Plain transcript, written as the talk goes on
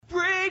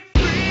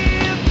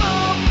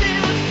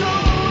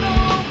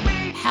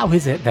how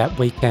is it that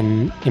we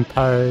can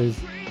impose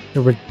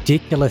a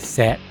ridiculous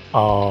set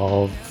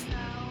of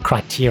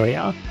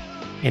criteria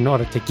in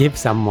order to give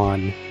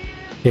someone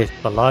this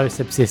below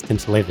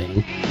subsistence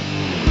living?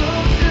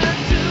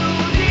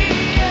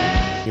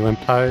 You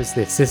impose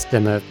this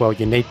system of, well,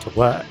 you need to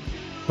work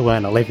to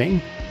earn a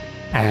living,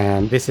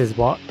 and this is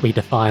what we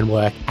define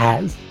work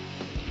as.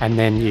 And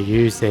then you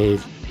use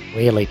these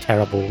really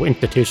terrible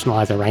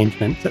institutionalized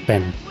arrangements that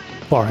then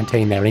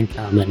quarantine their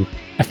income and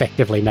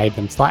effectively made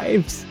them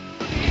slaves.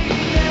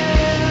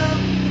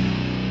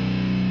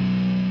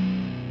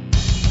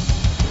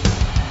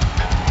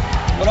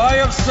 What I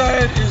have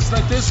said is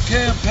that this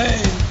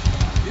campaign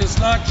is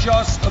not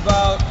just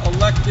about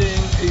electing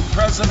a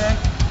president,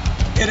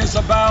 it is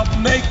about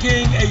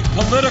making a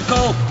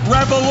political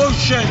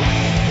revolution.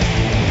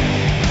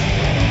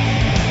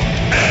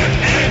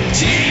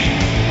 MMT!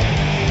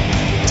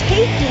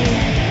 Taking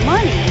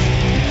money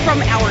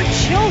from our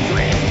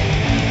children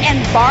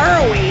and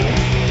borrowing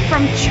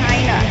from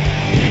China.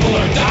 People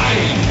are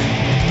dying.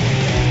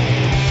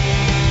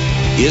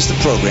 Is the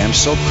program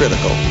so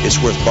critical it's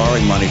worth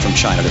borrowing money from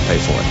China to pay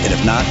for it? And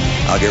if not,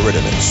 I'll get rid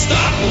of it.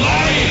 Stop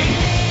lying!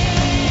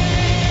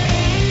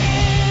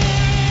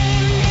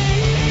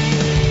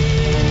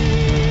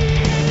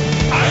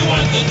 I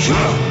want the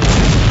truth!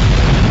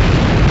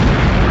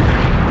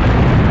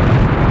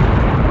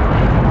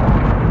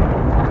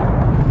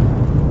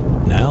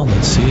 Now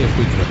let's see if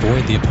we can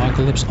avoid the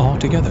apocalypse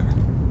altogether.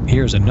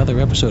 Here's another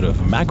episode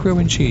of Macro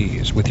and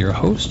Cheese with your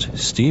host,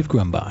 Steve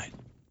Grumbine.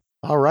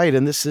 All right,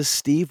 and this is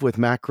Steve with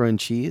Macro and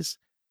Cheese.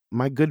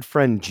 My good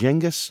friend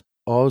Cengiz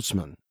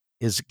Osman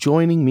is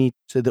joining me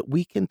so that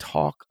we can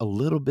talk a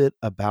little bit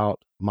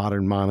about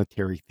modern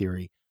monetary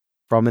theory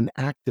from an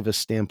activist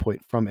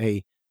standpoint, from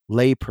a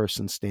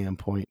layperson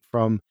standpoint,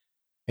 from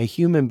a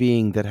human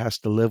being that has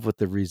to live with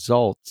the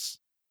results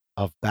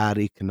of bad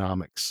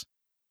economics.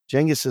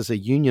 Cengiz is a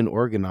union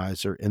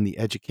organizer in the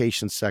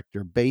education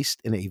sector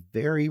based in a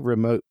very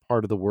remote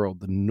part of the world,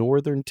 the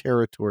Northern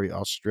Territory,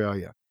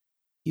 Australia.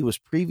 He was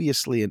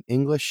previously an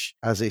English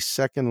as a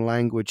second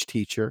language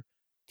teacher,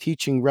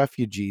 teaching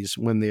refugees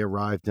when they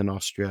arrived in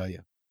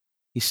Australia.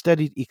 He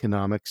studied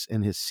economics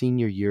in his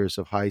senior years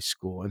of high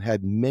school and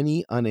had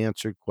many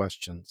unanswered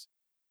questions.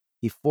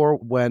 He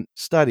forewent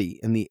study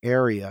in the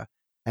area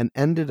and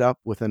ended up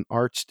with an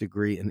arts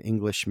degree and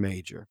English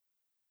major.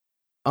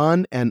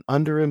 And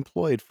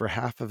underemployed for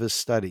half of his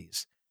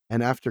studies,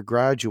 and after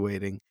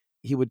graduating,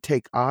 he would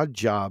take odd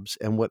jobs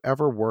and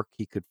whatever work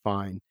he could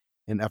find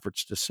in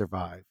efforts to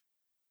survive.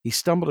 He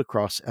stumbled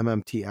across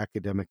MMT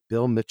academic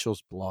Bill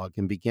Mitchell's blog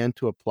and began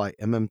to apply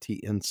MMT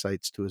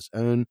insights to his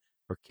own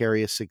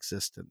precarious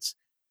existence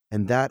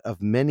and that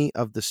of many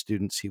of the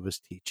students he was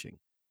teaching.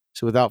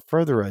 So without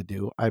further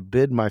ado, I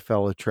bid my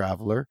fellow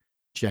traveler,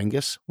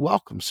 Cengiz,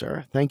 welcome,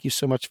 sir. Thank you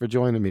so much for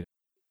joining me.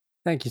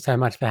 Thank you so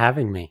much for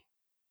having me.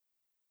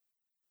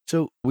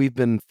 So we've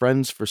been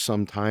friends for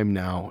some time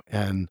now,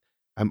 and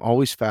I'm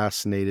always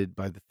fascinated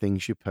by the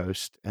things you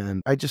post.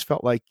 And I just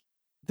felt like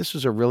this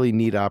was a really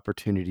neat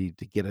opportunity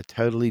to get a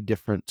totally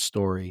different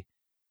story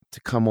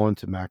to come on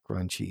to Macro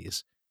and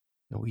Cheese.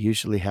 We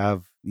usually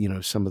have,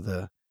 some of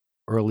the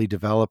early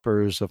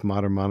developers of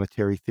modern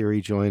monetary theory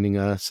joining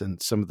us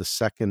and some of the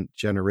second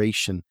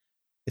generation.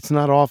 It's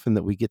not often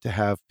that we get to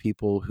have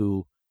people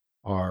who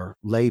are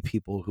lay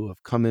people who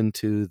have come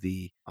into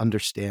the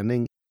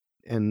understanding.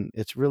 And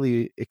it's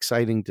really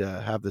exciting to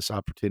have this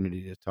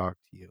opportunity to talk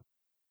to you.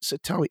 So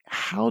tell me,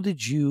 how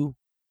did you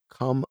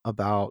come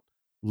about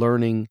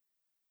learning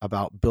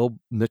about Bill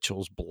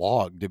Mitchell's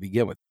blog to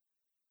begin with?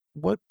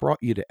 What brought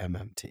you to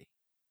MMT?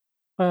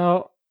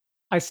 Well,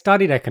 I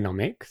studied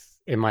economics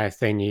in my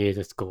senior years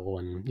of school,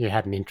 and you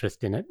had an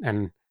interest in it.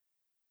 And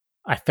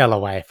I fell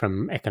away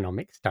from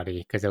economic study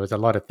because there was a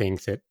lot of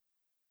things that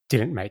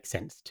didn't make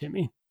sense to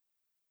me.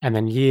 And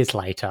then years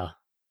later,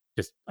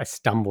 I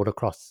stumbled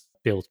across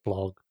Bill's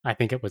blog. I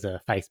think it was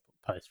a Facebook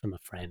post from a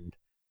friend.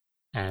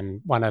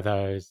 And one of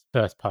those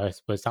first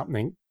posts was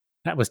something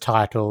that was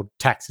titled,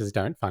 "Taxes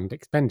Don't Fund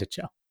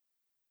Expenditure."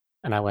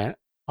 And I went,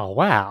 oh,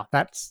 wow,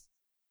 that's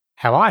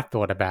how I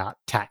thought about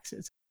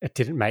taxes. It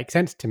didn't make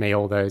sense to me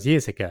all those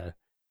years ago.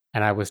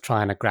 And I was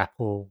trying to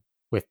grapple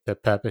with the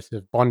purpose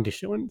of bond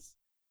issuance.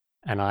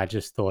 And I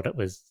just thought it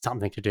was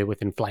something to do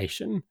with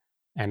inflation.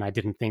 And I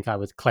didn't think I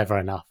was clever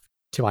enough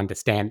to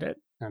understand it.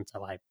 And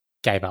so I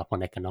gave up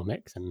on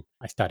economics and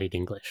I studied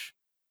English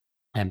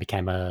and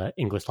became an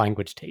English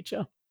language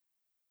teacher.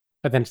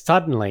 But then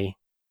suddenly,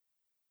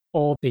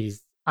 all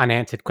these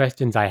unanswered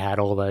questions I had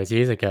all those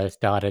years ago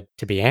started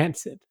to be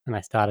answered, and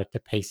I started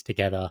to piece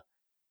together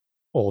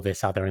all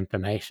this other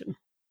information.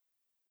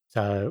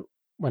 So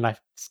when I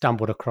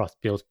stumbled across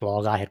Bill's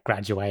blog, I had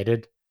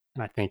graduated,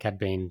 and I think I'd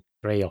been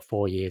 3 or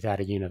 4 years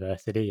out of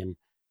university, and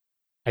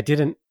I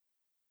didn't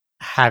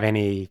have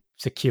any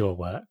secure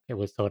work. It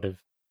was sort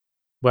of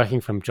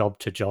working from job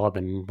to job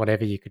and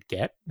whatever you could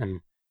get, and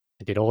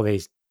I did all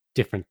these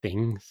different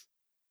things.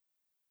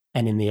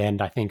 And in the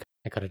end, I think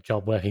I got a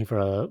job working for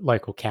a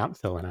local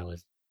council, and I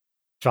was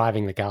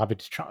driving the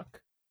garbage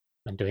truck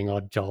and doing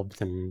odd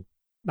jobs and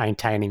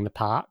maintaining the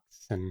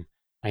parks and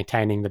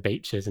maintaining the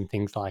beaches and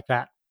things like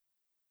that.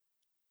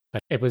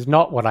 But it was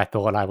not what I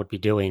thought I would be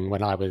doing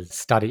when I was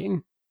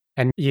studying.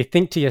 And you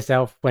think to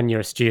yourself when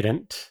you're a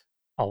student,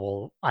 oh,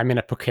 well, I'm in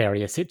a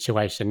precarious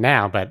situation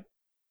now, but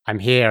I'm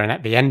here, and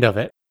at the end of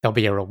it, there'll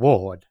be a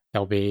reward.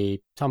 There'll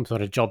be some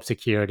sort of job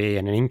security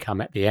and an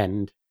income at the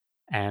end,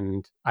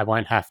 and I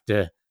won't have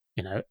to,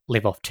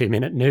 live off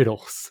 2-minute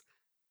noodles.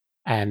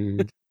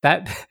 And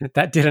that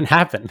didn't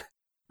happen.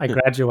 I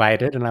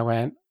graduated and I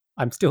went,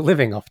 I'm still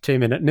living off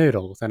 2-minute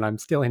noodles, and I'm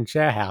still in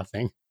share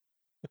housing.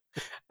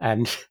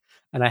 And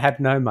I had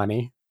no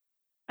money.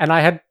 And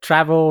I had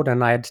traveled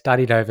and I had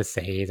studied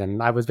overseas,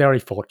 and I was very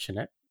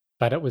fortunate,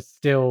 but it was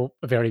still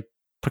a very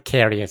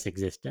precarious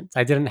existence.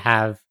 I didn't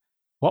have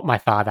what my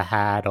father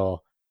had,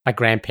 or my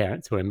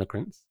grandparents were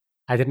immigrants.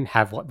 I didn't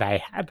have what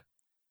they had.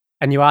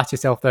 And you ask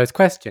yourself those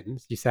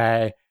questions. You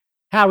say,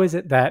 how is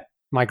it that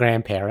my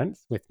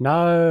grandparents, with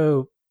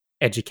no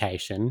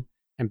education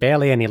and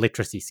barely any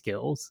literacy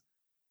skills,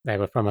 they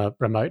were from a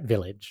remote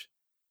village,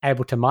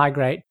 able to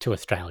migrate to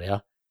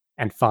Australia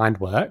and find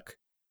work?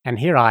 And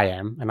here I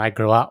am, and I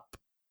grew up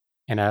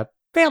in a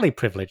fairly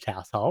privileged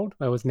household.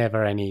 There was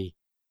never any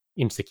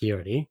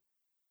insecurity,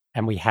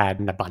 and we had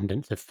an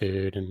abundance of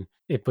food, and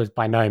it was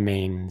by no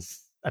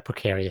means a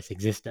precarious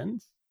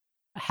existence.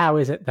 How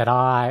is it that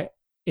I,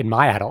 in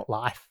my adult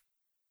life,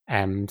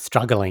 am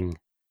struggling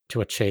to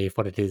achieve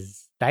what it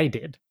is they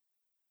did?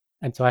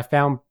 And so I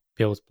found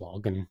Bill's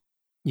blog, and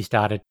you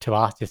started to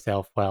ask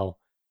yourself, well,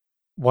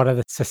 what are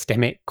the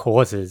systemic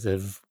causes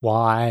of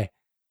why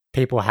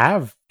people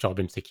have job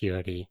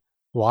insecurity?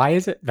 Why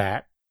is it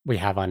that we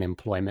have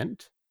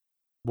unemployment?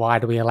 Why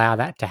do we allow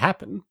that to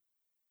happen?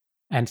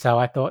 And so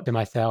I thought to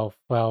myself,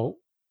 well,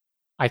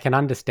 I can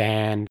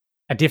understand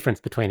a difference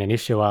between an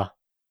issuer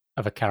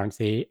of a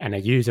currency and a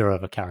user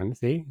of a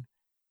currency.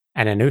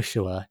 And an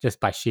issuer,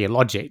 just by sheer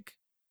logic,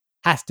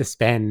 has to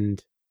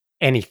spend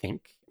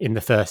anything in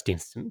the first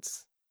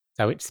instance.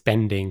 So its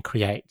spending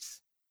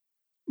creates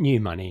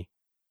new money,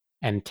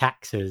 and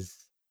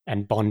taxes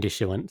and bond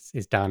issuance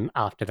is done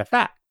after the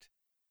fact.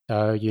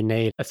 So you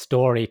need a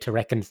story to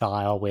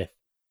reconcile with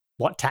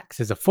what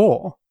taxes are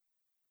for.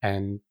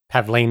 And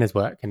Pavlina's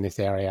work in this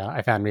area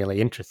I found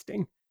really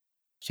interesting.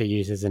 She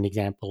uses an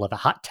example of a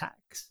hut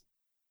tax.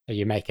 So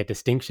you make a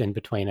distinction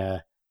between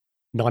a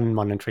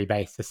non-monetary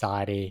based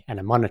society and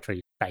a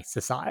monetary based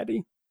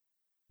society.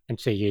 And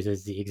she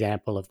uses the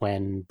example of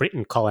when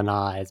Britain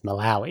colonized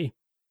Malawi,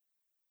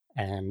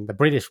 and the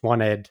British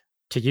wanted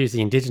to use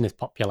the indigenous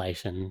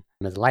population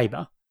as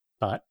labor.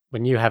 But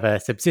when you have a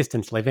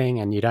subsistence living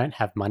and you don't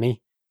have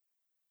money,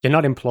 you're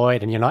not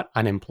employed and you're not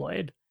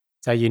unemployed.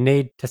 So you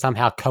need to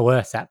somehow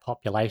coerce that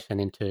population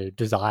into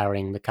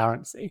desiring the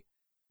currency.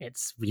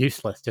 It's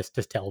useless just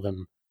to tell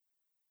them,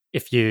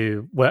 if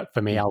you work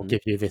for me, I'll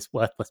give you this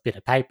worthless bit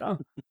of paper.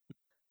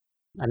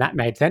 And that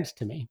made sense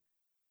to me.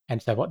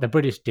 And so what the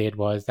British did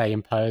was they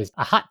imposed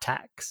a hut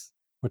tax,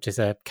 which is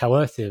a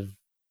coercive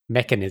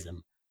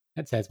mechanism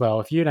that says, well,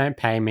 if you don't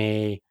pay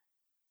me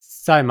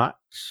so much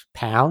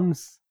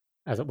pounds,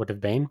 as it would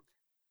have been,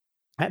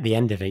 at the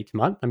end of each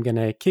month, I'm going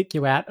to kick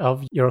you out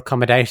of your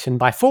accommodation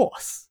by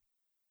force.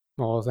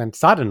 Well, then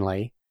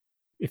suddenly,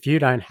 if you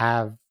don't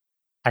have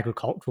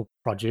agricultural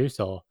produce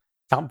or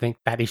something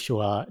that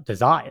issuer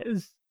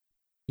desires,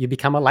 you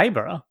become a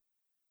labourer.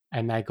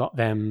 And they got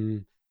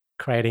them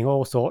creating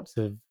all sorts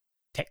of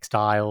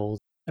textiles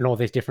and all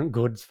these different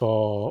goods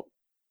for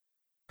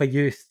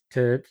use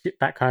to ship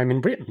back home in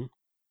Britain.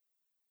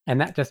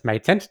 And that just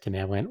made sense to me.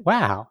 I went,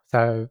 wow,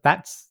 so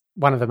that's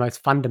one of the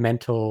most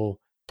fundamental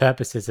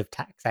purposes of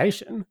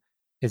taxation,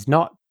 is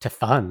not to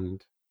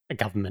fund a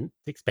government's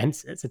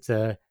expenses. It's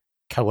a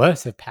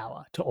coercive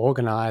power to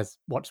organise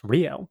what's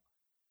real.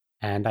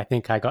 And I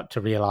think I got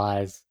to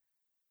realise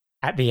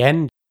at the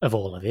end of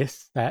all of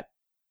this that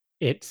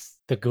it's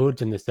the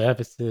goods and the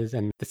services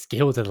and the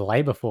skills of the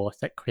labour force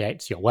that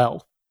creates your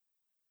wealth.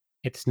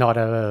 It's not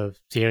a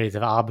series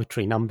of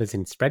arbitrary numbers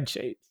in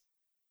spreadsheets.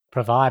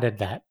 Provided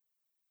that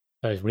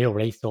those real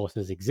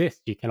resources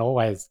exist, you can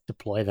always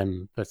deploy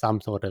them for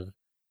some sort of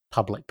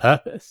public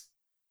purpose.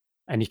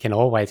 And you can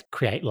always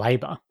create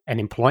labour and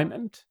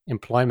employment.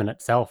 Employment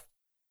itself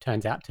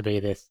turns out to be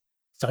this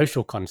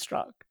social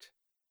construct.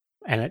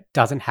 And it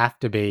doesn't have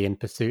to be in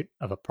pursuit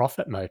of a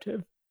profit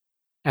motive.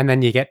 And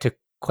then you get to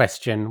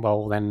question,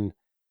 well, then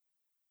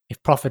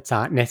if profits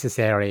aren't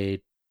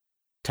necessary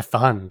to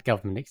fund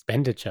government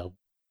expenditure,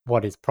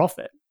 what is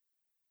profit?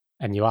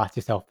 And you ask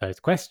yourself those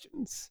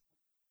questions.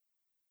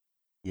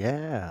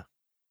 Yeah.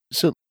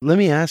 So let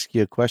me ask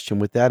you a question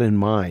with that in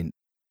mind.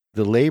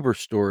 The labor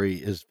story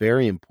is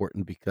very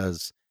important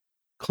because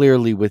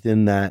clearly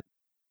within that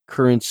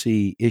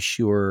currency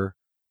issuer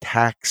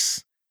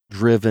tax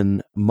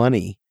driven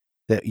money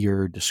that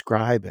you're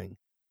describing,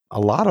 a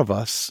lot of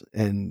us,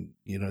 and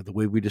the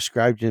way we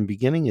described it in the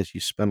beginning is you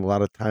spend a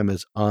lot of time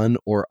as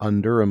or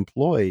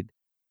underemployed.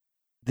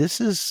 This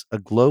is a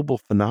global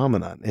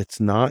phenomenon. It's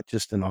not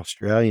just an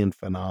Australian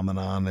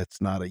phenomenon.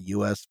 It's not a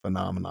US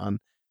phenomenon.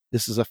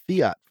 This is a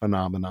fiat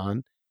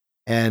phenomenon.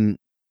 And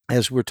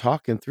as we're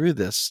talking through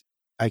this,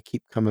 I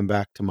keep coming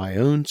back to my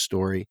own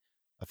story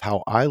of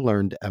how I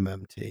learned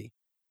MMT.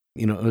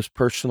 It was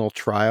personal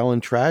trial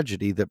and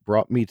tragedy that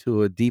brought me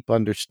to a deep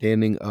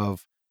understanding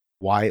of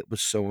why it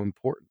was so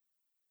important.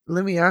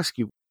 Let me ask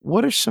you,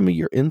 what are some of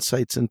your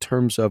insights in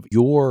terms of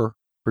your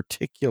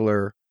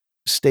particular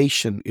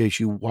station as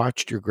you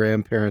watched your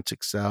grandparents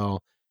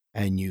excel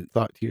and you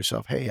thought to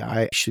yourself, hey,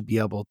 I should be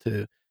able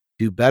to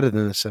do better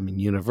than this. I'm in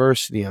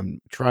university, I'm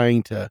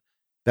trying to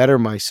better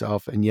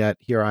myself, and yet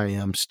here I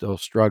am still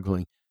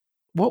struggling.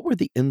 What were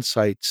the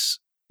insights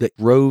that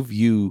drove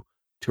you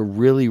to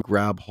really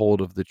grab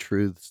hold of the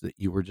truths that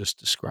you were just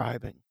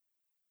describing?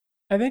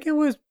 I think it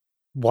was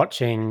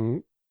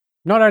watching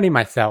not only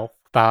myself,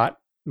 but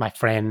my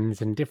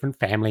friends and different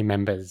family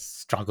members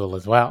struggle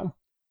as well.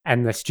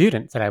 And the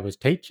students that I was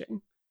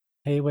teaching,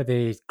 they were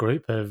these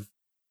group of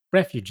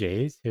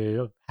refugees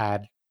who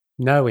had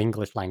no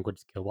English language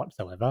skill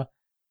whatsoever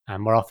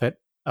and were often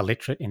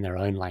illiterate in their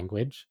own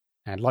language.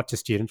 And lots of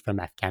students from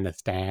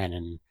Afghanistan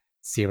and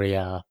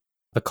Syria,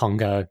 the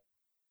Congo.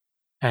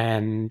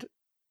 And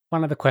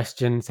one of the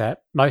questions that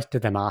most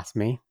of them asked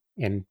me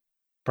in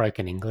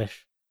broken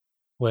English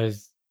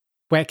was,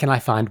 where can I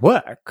find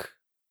work?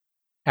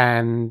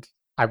 And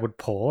I would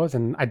pause,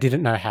 and I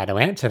didn't know how to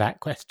answer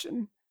that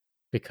question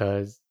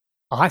because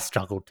I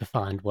struggled to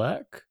find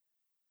work.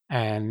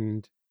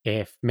 And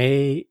if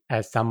me,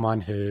 as someone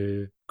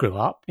who grew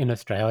up in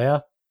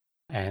Australia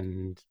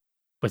and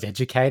was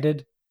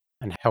educated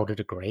and held a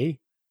degree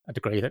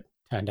that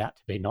turned out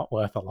to be not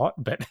worth a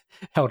lot, but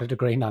held a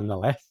degree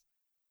nonetheless,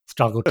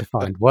 struggled to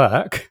find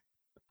work,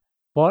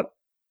 what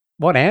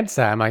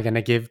answer am I going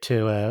to give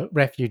to a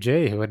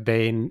refugee who had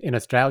been in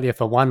Australia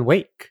for 1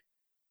 week?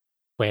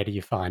 Where do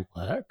you find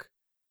work?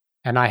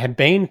 And I had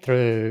been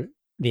through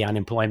the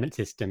unemployment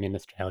system in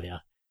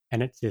Australia,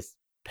 and it's this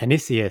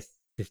pernicious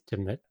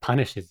system that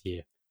punishes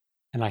you.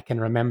 And I can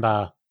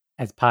remember,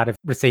 as part of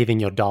receiving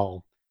your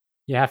dole,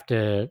 you have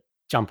to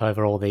jump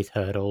over all these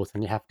hurdles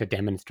and you have to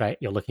demonstrate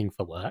you're looking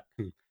for work.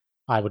 And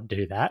I would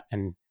do that.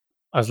 And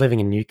I was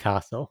living in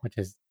Newcastle, which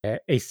is the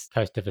east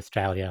coast of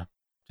Australia,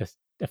 just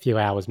a few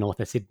hours north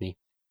of Sydney.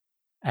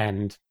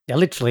 And there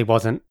literally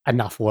wasn't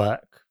enough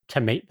work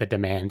to meet the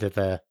demand of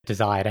the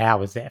desired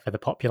hours there for the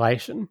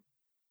population.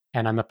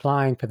 And I'm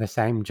applying for the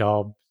same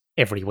job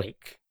every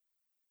week.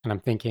 And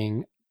I'm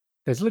thinking,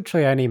 there's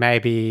literally only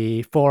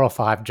maybe 4 or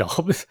 5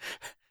 jobs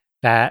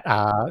that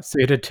are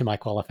suited to my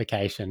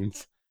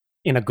qualifications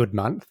in a good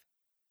month.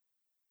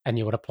 And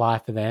you would apply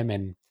for them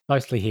and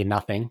mostly hear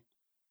nothing.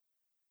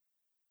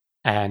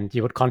 And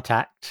you would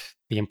contact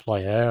the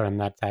employer and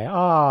they'd say,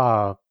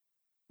 oh,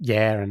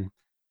 yeah. And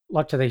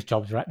lots of these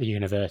jobs are at the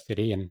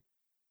university. And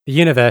the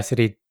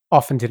university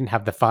often didn't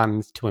have the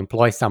funds to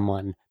employ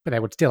someone, but they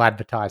would still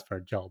advertise for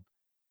a job.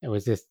 It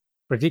was this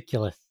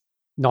ridiculous,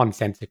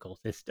 nonsensical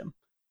system.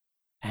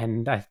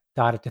 And I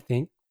started to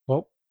think,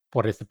 well,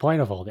 what is the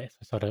point of all this?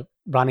 I'm sort of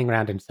running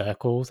around in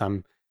circles.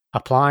 I'm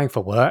applying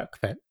for work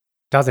that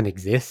doesn't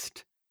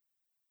exist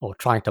or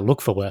trying to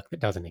look for work that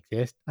doesn't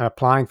exist. I'm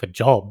applying for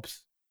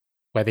jobs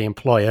where the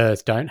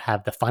employers don't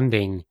have the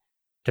funding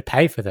to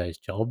pay for those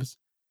jobs.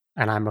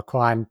 And I'm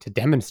required to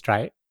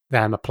demonstrate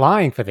that I'm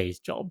applying for these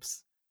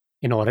jobs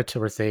in order to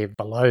receive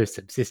below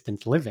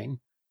subsistence living.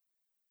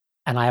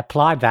 And I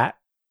applied that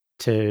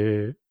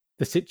to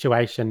the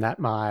situation that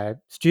my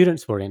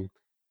students were in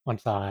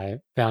once I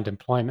found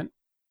employment.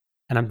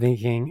 And I'm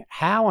thinking,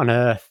 how on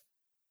earth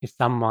is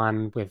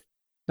someone with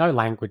no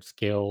language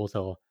skills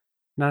or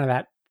none of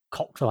that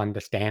cultural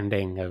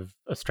understanding of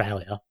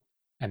Australia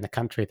and the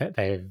country that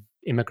they've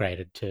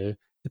immigrated to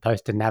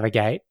supposed to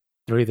navigate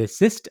through this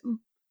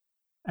system?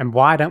 And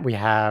why don't we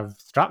have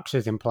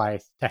structures in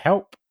place to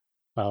help?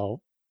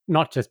 Well,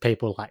 not just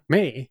people like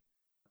me.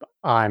 But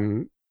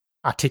I'm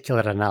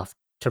articulate enough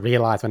to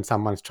realize when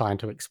someone's trying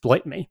to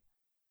exploit me.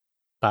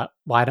 But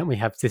why don't we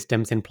have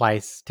systems in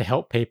place to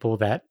help people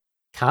that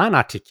can't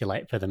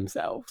articulate for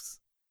themselves?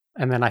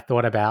 And then I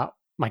thought about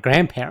my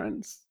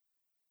grandparents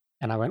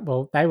and I went,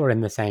 well, they were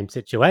in the same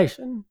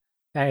situation.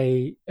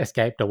 They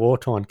escaped a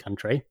war-torn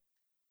country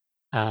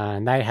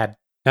and they had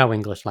no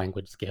English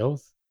language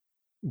skills,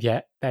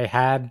 yet they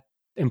had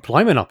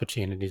employment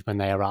opportunities when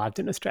they arrived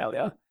in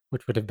Australia,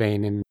 which would have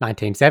been in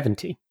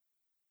 1970.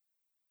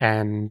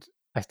 And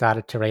I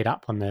started to read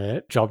up on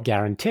the job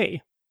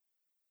guarantee.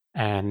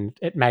 And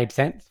it made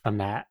sense from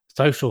that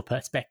social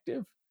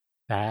perspective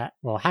that,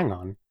 well, hang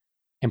on,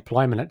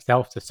 employment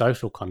itself is a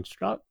social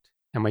construct.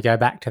 And we go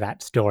back to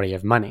that story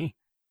of money.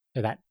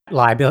 So that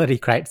liability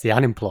creates the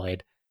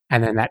unemployed,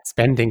 and then that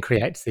spending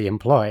creates the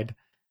employed.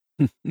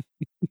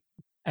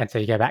 And so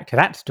you go back to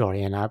that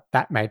story, and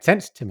that made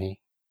sense to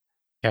me.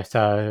 Yeah,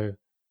 so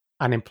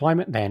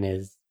unemployment then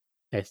is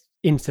there's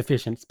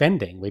insufficient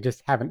spending. We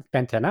just haven't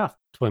spent enough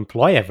to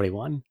employ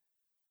everyone.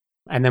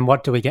 And then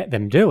what do we get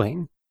them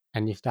doing?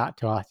 And you start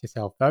to ask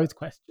yourself those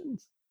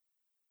questions.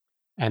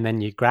 And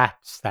then you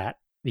grasp that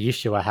the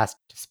issuer has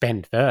to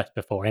spend first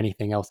before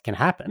anything else can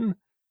happen.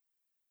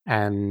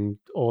 And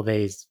all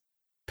these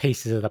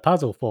pieces of the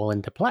puzzle fall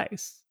into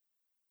place.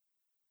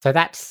 So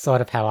that's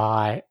sort of how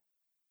I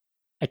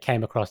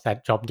came across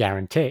that job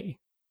guarantee.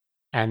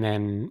 And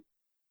then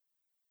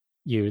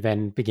you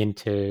then begin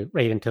to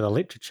read into the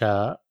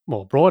literature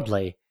more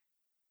broadly,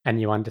 and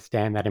you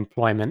understand that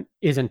employment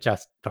isn't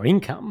just for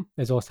income.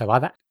 There's also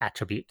other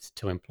attributes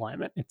to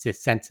employment. It's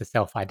this sense of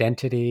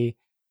self-identity.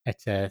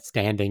 It's a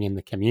standing in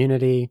the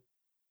community.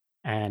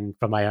 And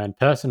from my own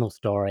personal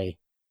story,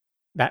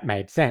 that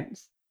made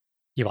sense.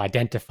 You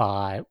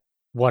identify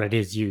what it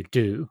is you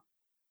do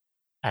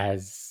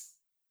as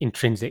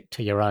intrinsic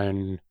to your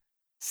own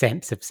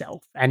sense of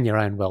self and your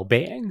own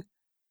well-being.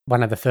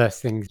 One of the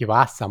first things you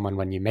ask someone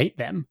when you meet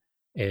them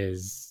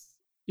is,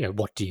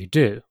 what do you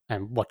do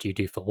and what do you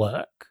do for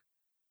work?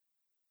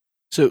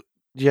 So,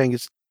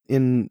 Jeng,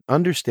 in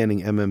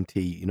understanding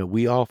MMT,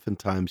 we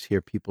oftentimes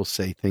hear people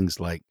say things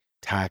like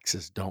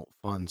taxes don't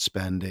fund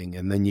spending.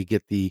 And then you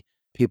get the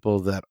people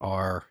that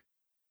are,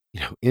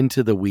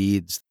 into the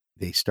weeds.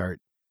 They start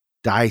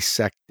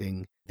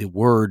dissecting the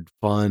word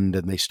fund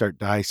and they start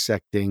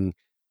dissecting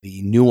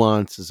the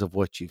nuances of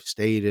what you've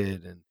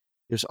stated. And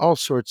there's all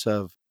sorts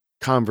of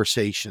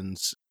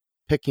conversations,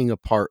 picking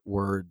apart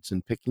words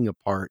and picking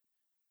apart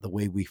the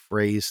way we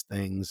phrase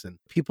things. And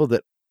people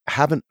that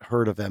haven't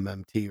heard of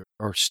MMT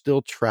are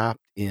still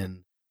trapped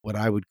in what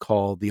I would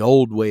call the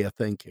old way of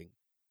thinking.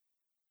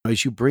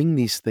 As you bring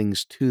these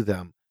things to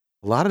them,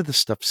 a lot of the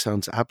stuff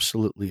sounds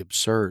absolutely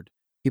absurd.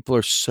 People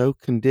are so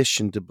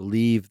conditioned to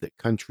believe that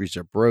countries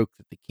are broke,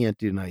 that they can't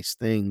do nice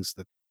things,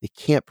 that they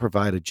can't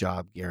provide a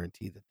job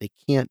guarantee, that they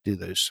can't do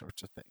those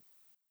sorts of things.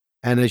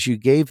 And as you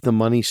gave the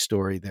money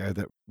story there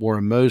that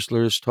Warren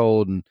Mosler is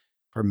told and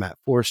for Matt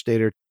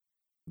Forstater,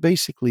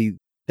 basically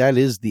that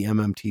is the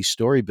MMT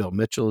story. Bill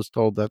Mitchell has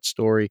told that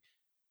story.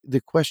 The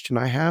question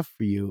I have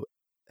for you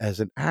as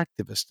an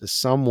activist, as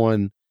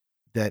someone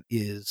that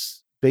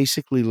is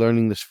basically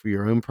learning this for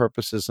your own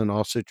purposes and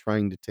also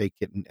trying to take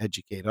it and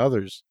educate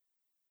others,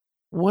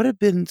 what have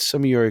been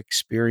some of your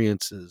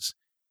experiences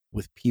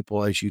with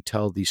people as you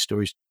tell these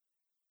stories?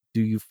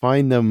 Do you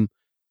find them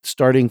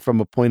starting from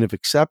a point of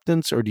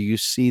acceptance, or do you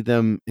see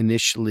them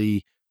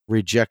initially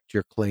reject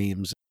your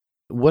claims?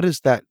 What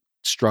does that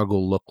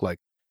struggle look like?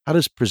 How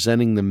does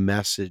presenting the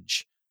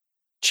message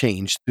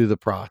change through the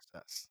process?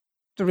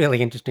 It's a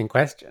really interesting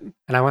question,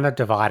 and I want to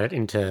divide it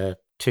into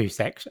two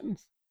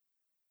sections.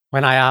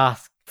 When I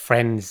ask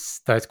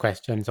friends those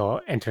questions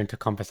or enter into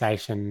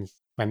conversations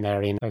when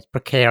they're in those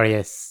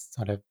precarious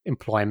sort of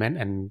employment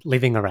and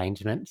living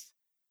arrangements,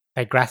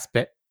 they grasp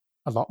it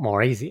a lot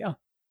more easier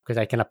because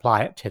they can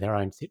apply it to their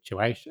own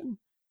situation.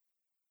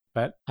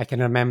 But I can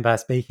remember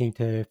speaking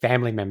to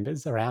family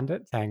members around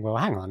it saying, well,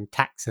 hang on,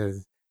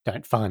 taxes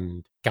don't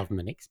fund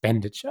government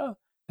expenditure.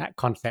 That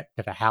concept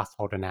of a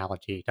household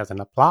analogy doesn't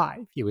apply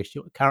if you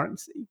issue a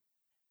currency.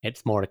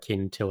 It's more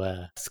akin to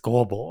a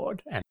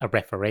scoreboard and a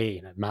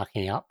referee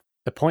marking up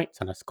the points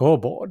on a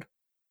scoreboard.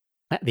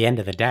 At the end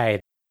of the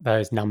day,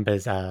 those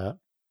numbers are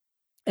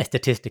a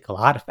statistical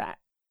artifact.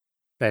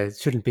 There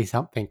shouldn't be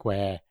something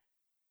where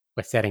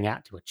we're setting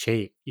out to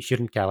achieve. You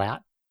shouldn't go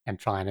out and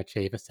try and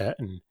achieve a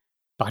certain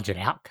budget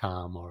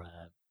outcome or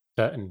a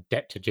certain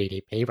debt to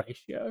GDP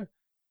ratio,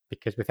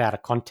 because without a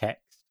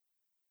context,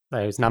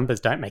 those numbers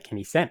don't make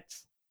any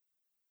sense.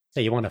 So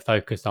you want to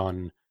focus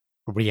on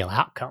real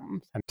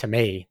outcomes. And to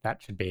me,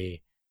 that should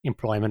be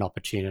employment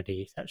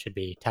opportunities. That should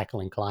be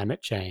tackling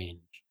climate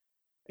change,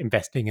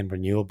 investing in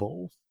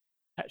renewables.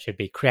 That should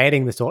be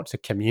creating the sorts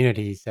of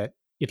communities that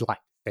you'd like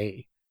to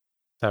see.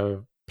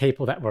 So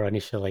people that were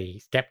initially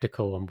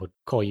skeptical and would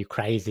call you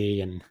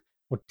crazy and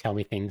would tell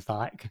me things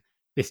like,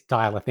 this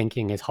style of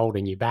thinking is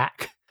holding you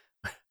back,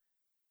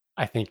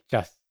 I think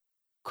just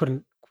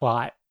couldn't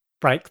quite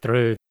break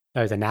through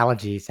those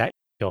analogies that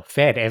you're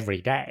fed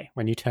every day.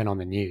 When you turn on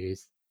the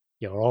news,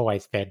 you're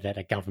always fed that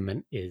a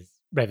government is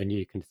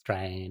revenue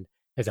constrained,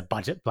 there's a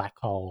budget black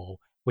hole,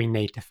 we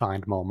need to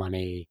find more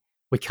money,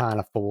 we can't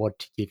afford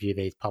to give you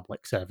these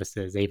public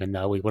services even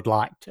though we would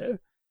like to.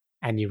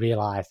 And you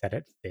realize that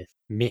it's this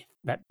myth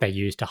that they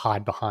use to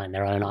hide behind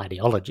their own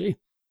ideology.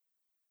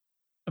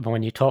 But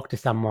when you talk to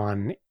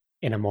someone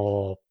in a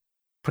more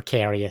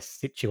precarious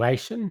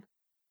situation,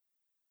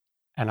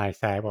 and I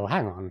say, well,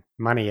 hang on,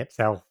 money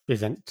itself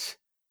isn't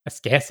a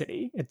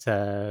scarcity, it's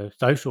a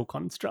social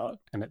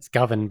construct, and it's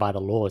governed by the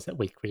laws that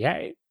we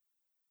create.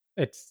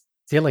 It's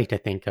silly to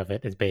think of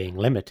it as being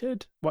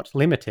limited. What's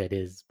limited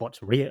is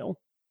what's real.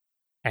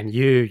 And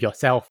you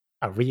yourself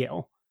are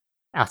real.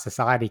 Our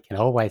society can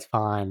always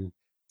find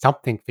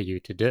something for you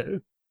to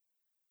do.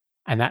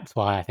 And that's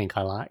why I think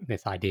I like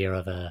this idea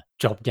of a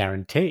job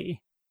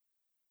guarantee.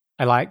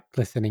 I like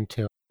listening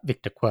to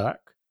Victor Quirk.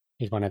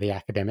 He's one of the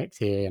academics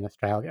here in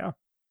Australia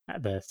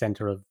at the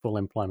Centre of Full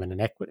Employment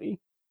and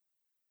Equity.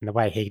 And the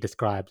way he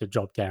describes a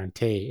job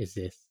guarantee is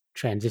this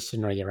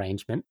transitionary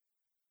arrangement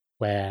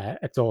where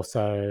it's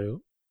also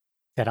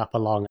set up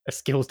along a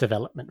skills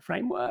development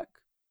framework.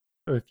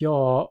 So if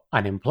you're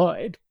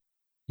unemployed,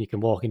 you can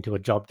walk into a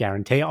job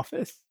guarantee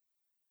office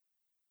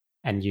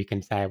and you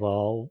can say,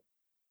 well,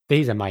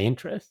 these are my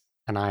interests,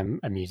 and I'm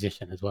a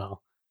musician as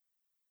well.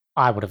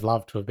 I would have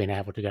loved to have been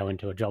able to go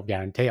into a job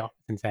guarantee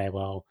office and say,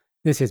 well,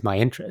 this is my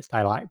interest.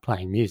 I like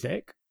playing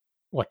music.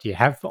 What do you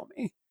have for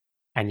me?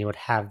 And you would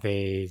have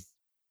these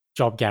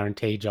job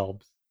guarantee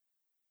jobs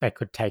they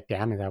could take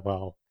down and go,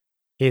 well,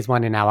 here's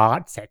one in our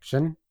art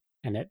section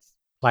and it's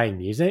playing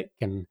music,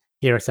 and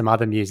here are some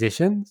other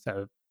musicians.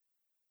 So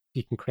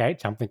you can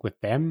create something with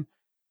them.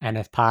 And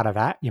as part of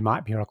that, you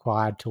might be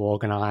required to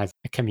organize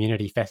a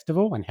community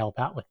festival and help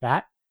out with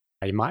that.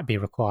 You might be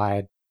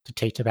required to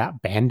teach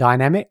about band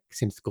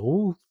dynamics in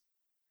schools.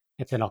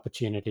 It's an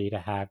opportunity to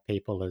have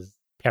people as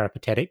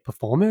peripatetic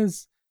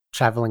performers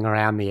traveling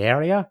around the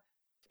area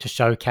to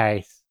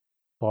showcase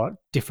what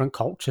different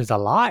cultures are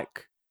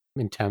like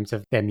in terms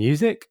of their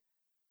music.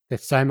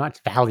 There's so much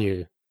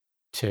value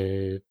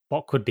to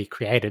what could be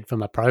created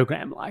from a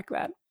program like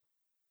that.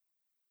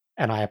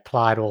 And I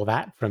applied all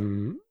that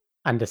from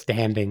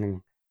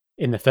understanding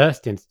in the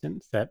first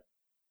instance that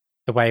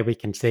the way we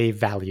conceive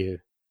value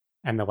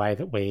and the way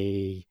that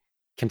we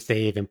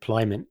conceive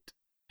employment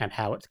and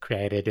how it's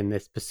created in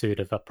this pursuit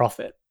of a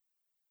profit,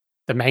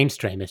 the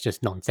mainstream is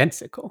just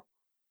nonsensical.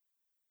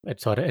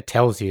 It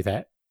tells you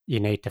that you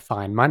need to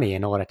find money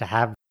in order to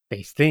have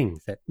these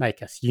things that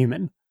make us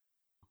human.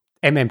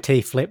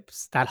 MMT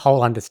flips that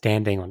whole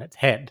understanding on its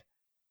head.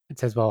 It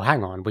says, well,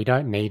 hang on, we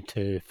don't need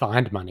to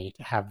find money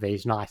to have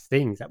these nice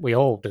things that we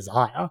all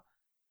desire.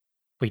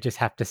 We just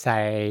have to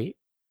say,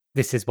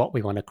 this is what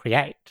we want to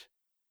create.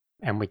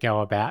 And we go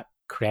about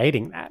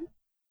creating that.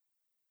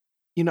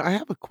 I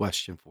have a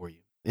question for you.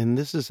 And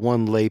this is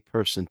one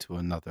layperson to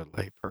another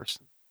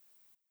layperson.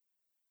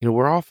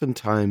 We're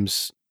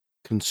oftentimes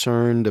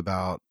concerned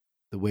about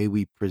the way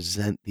we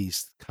present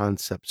these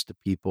concepts to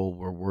people.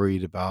 We're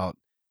worried about,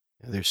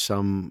 there's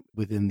some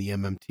within the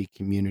MMT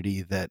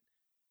community that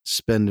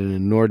spend an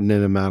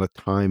inordinate amount of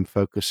time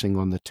focusing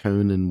on the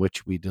tone in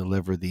which we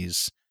deliver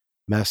these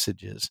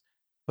messages.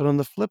 But on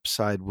the flip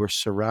side, we're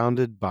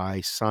surrounded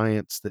by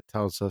science that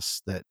tells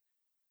us that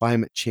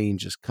climate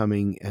change is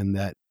coming and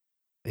that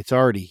it's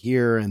already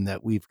here and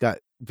that we've got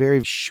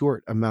very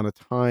short amount of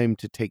time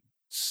to take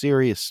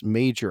serious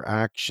major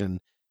action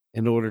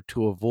in order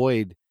to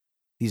avoid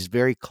these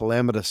very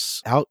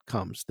calamitous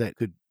outcomes that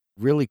could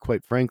really,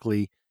 quite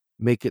frankly,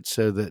 make it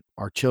so that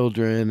our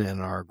children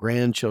and our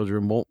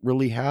grandchildren won't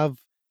really have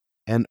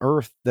an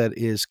earth that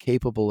is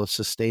capable of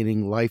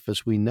sustaining life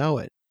as we know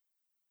it.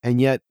 And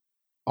yet,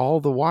 all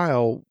the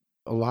while,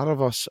 a lot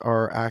of us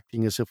are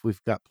acting as if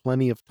we've got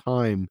plenty of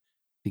time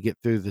to get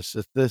through this.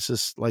 If this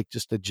is like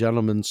just a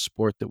gentleman's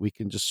sport that we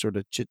can just sort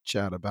of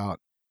chit-chat about.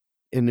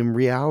 And in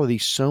reality,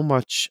 so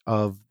much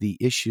of the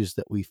issues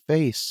that we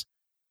face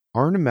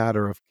aren't a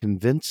matter of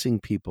convincing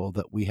people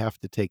that we have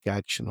to take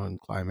action on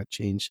climate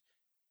change.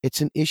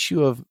 It's an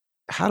issue of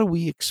how do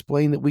we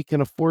explain that we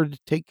can afford to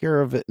take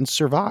care of it and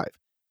survive?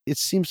 It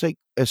seems like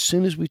as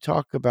soon as we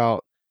talk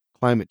about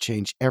climate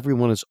change,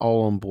 everyone is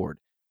all on board.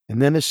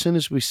 And then as soon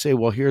as we say,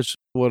 well, here's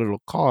what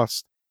it'll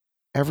cost,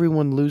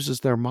 everyone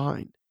loses their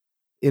mind.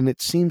 And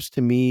it seems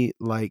to me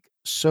like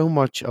so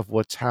much of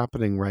what's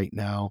happening right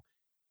now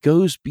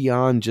goes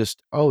beyond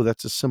just, oh,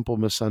 that's a simple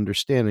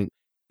misunderstanding.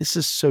 This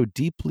is so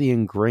deeply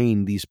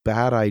ingrained. These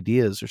bad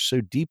ideas are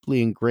so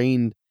deeply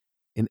ingrained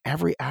in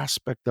every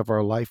aspect of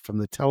our life, from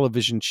the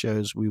television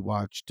shows we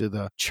watch to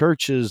the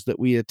churches that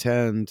we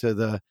attend to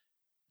the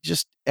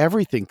just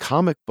everything,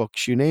 comic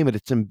books, you name it.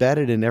 It's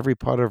embedded in every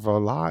part of our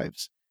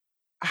lives.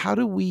 How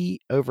do we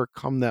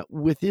overcome that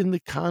within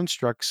the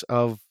constructs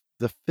of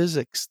the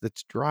physics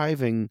that's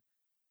driving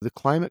the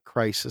climate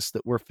crisis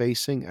that we're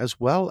facing, as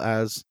well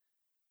as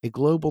a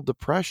global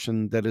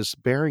depression that is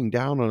bearing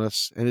down on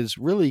us and is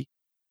really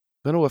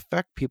going to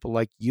affect people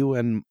like you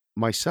and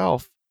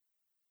myself,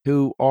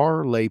 who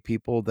are lay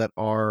people, that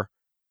are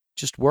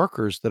just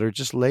workers, that are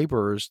just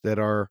laborers, that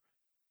are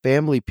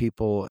family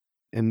people,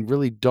 and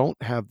really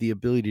don't have the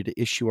ability to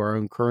issue our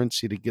own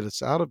currency to get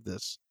us out of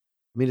this.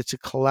 I mean, it's a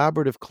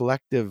collaborative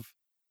collective,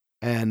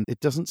 and it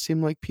doesn't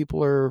seem like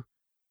people are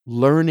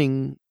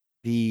learning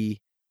the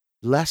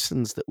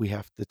lessons that we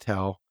have to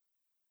tell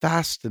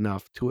fast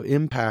enough to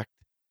impact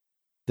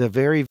the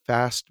very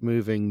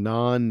fast-moving,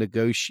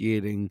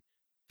 non-negotiating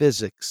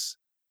physics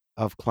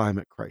of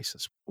climate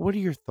crisis. What are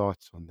your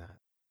thoughts on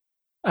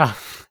that?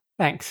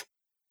 Thanks.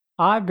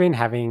 I've been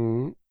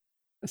having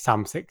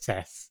some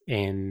success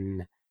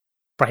in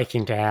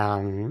breaking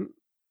down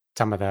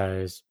some of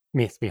those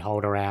myths we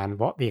hold around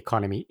what the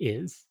economy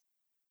is.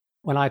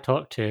 When I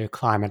talk to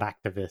climate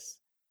activists,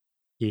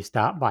 you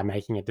start by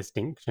making a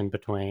distinction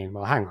between,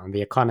 well, hang on,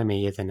 the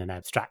economy isn't an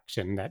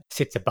abstraction that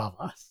sits above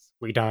us.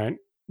 We don't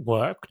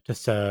work to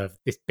serve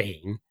this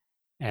being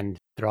and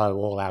throw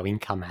all our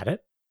income at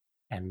it,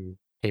 and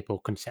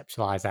people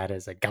conceptualize that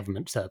as a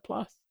government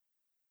surplus.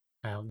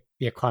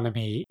 The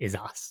economy is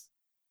us.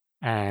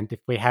 And if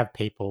we have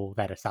people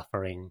that are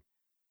suffering,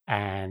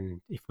 and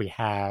if we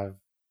have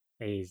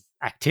these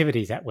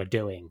activities that we're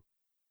doing,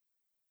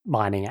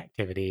 mining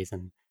activities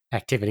and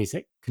activities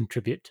that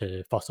contribute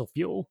to fossil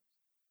fuel,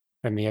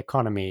 then the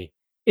economy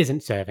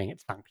isn't serving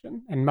its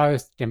function. And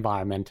most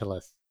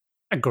environmentalists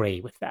agree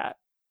with that.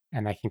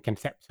 and they can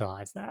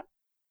conceptualize that.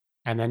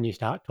 And then you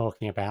start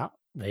talking about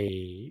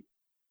the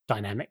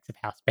dynamics of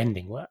how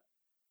spending works.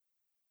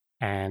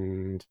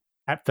 And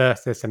at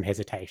first there's some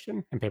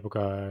hesitation, and people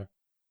go,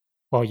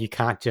 well, you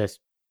can't just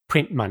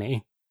print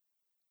money,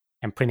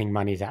 and printing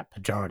money is that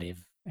pejorative,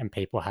 and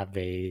people have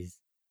these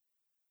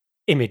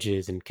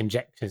images and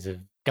conjectures of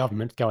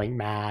governments going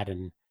mad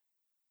and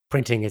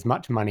printing as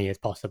much money as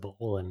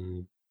possible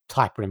and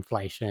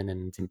hyperinflation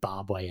in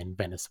Zimbabwe and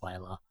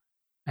Venezuela.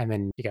 And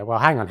then you go, well,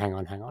 hang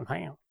on,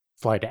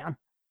 slow down.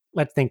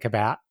 Let's think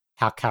about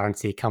how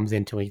currency comes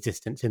into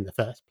existence in the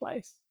first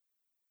place.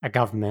 A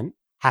government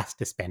has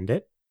to spend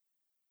it,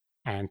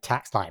 and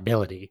tax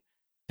liability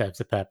serves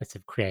the purpose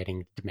of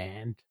creating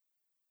demand.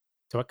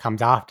 So it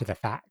comes after the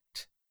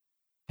fact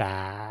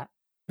that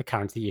the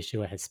currency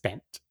issuer has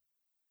spent.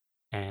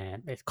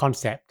 And this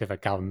concept of a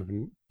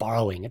government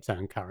borrowing its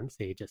own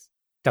currency just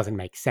doesn't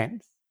make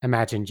sense.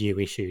 Imagine you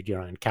issued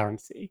your own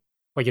currency.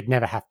 Well, you'd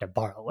never have to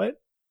borrow it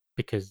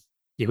because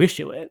you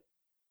issue it.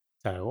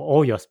 So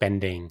all you're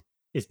spending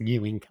is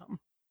new income.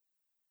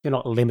 You're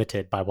not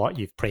limited by what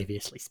you've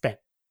previously spent.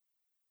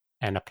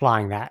 And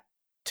applying that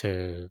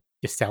to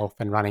yourself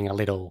and running a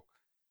little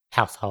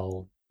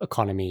household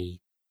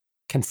economy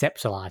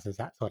conceptualizes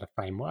that sort of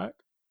framework.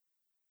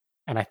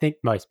 And I think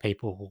most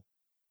people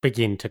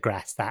begin to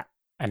grasp that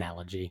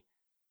analogy.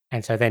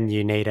 And so then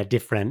you need a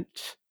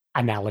different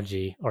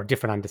analogy or a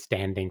different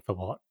understanding for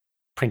what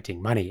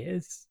printing money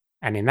is.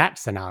 And in that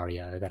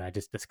scenario that I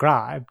just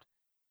described,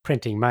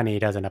 printing money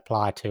doesn't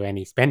apply to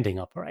any spending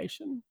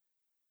operation.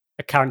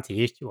 A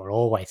currency issuer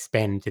always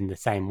spends in the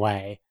same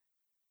way,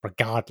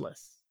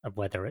 regardless of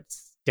whether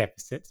it's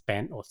deficit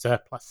spent or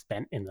surplus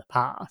spent in the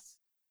past.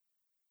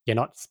 You're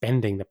not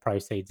spending the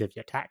proceeds of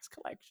your tax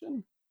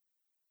collection.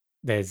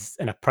 There's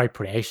an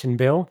appropriation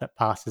bill that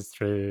passes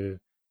through,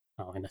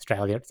 in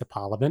Australia, it's the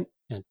Parliament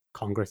and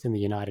Congress in the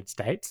United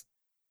States.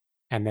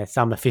 And there's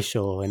some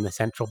official in the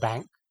central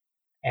bank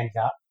ends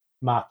up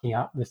marking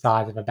up the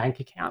size of a bank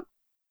account.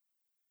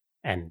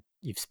 And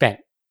you've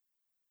spent.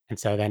 And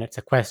so then it's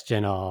a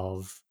question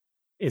of,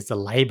 is the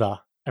labour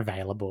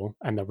available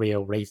and the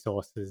real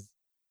resources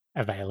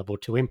available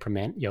to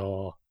implement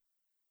your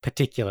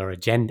particular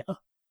agenda?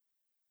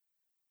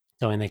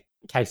 So in the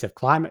case of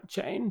climate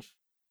change,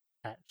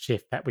 that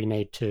shift that we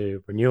need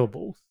to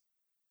renewables,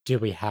 do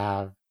we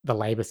have the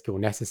labour skill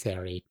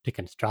necessary to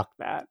construct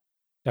that?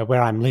 So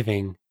where I'm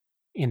living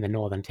in the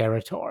Northern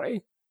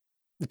Territory,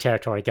 the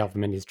Territory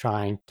government is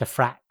trying to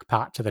frack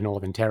parts of the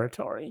Northern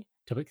Territory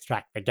to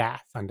extract the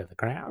gas under the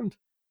ground.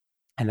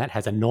 And that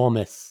has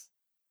enormous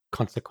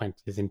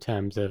consequences in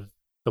terms of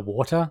the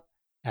water.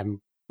 And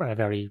we're a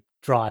very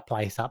dry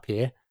place up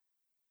here.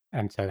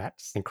 And so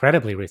that's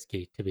incredibly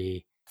risky to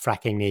be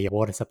fracking near your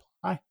water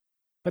supply.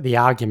 But the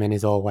argument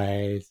is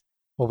always,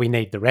 well, we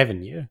need the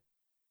revenue.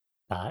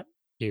 But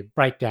you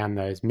break down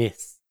those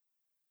myths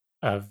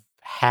of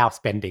how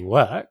spending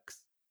works.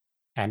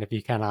 And if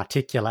you can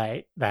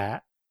articulate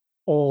that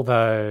all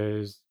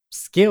those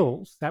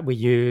skills that we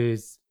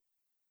use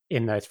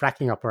in those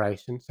fracking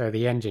operations, so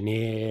the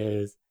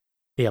engineers,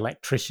 the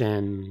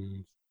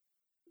electricians,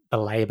 the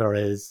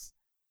labourers,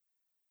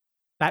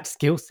 that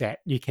skill set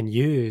you can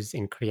use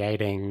in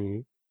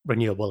creating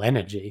renewable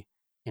energy,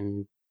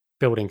 in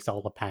building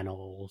solar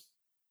panels,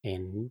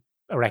 in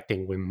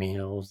erecting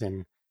windmills,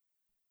 and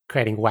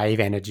creating wave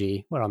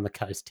energy. We're on the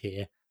coast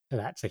here, so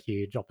that's a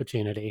huge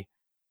opportunity.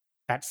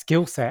 That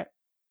skill set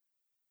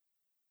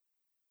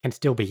can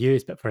still be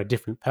used, but for a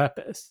different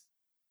purpose.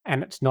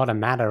 And it's not a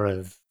matter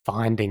of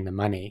finding the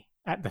money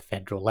at the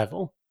federal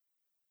level.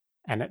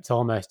 And it's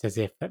almost as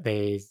if that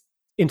these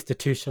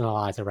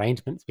institutionalized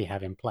arrangements we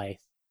have in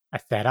place are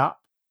set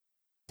up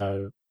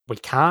so we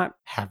can't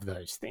have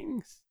those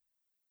things.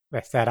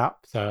 They're set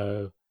up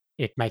so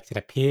it makes it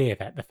appear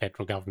that the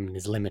federal government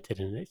is limited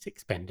in its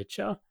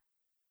expenditure.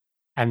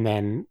 And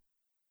then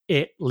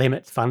it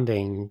limits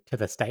funding to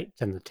the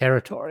states and the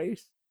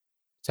territories.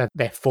 So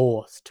they're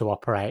forced to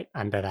operate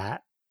under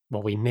that.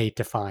 Well, we need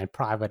to find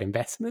private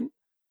investment.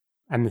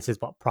 And this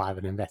is what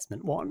private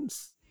investment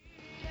wants.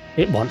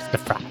 It wants to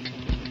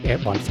frack.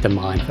 It wants to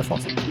mine for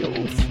fossil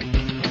fuels.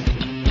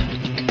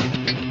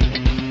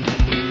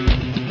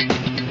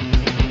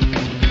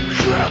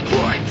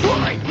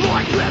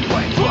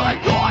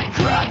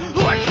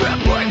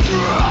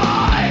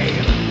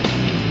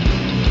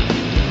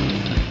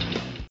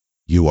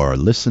 You are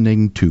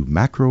listening to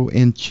Macro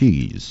and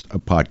Cheese, a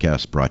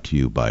podcast brought to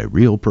you by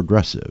Real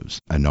Progressives,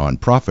 a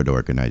non-profit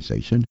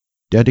organization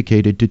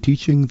dedicated to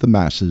teaching the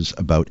masses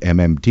about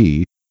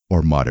MMT,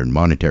 or modern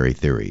monetary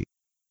theory.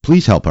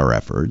 Please help our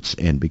efforts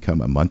and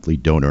become a monthly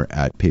donor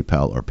at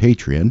PayPal or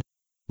Patreon.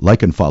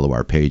 Like and follow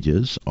our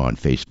pages on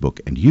Facebook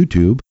and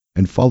YouTube,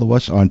 and follow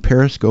us on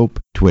Periscope,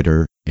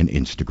 Twitter, and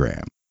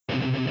Instagram.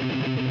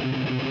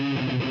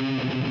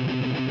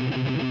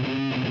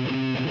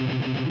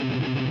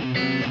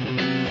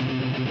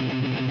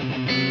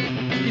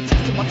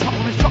 My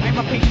tolerance, trying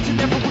my patience, and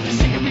never want to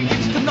see it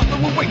begins to another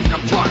way.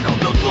 I'm tired of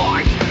the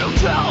lies it'll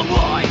tell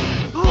me.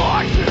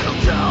 Lies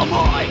it'll tell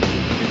me.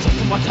 It's up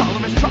to my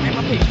tolerance, trying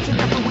my pages and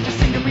everyone just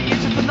scenery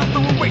is just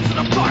another erase, and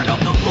I'm tired of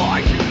the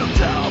lies you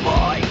tell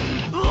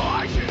me.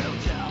 Lies you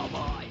tell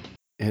me.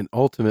 And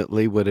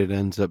ultimately, what it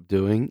ends up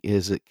doing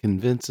is it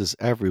convinces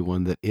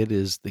everyone that it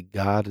is the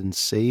God and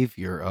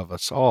Savior of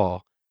us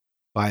all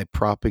by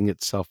propping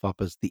itself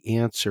up as the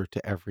answer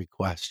to every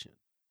question.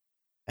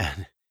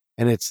 And,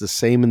 and it's the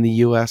same in the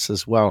US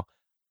as well.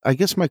 I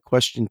guess my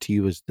question to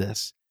you is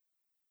this.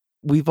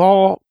 We've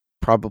all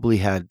probably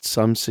had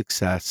some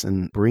success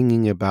in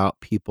bringing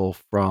about people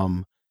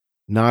from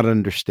not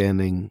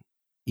understanding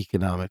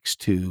economics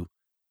to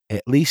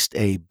at least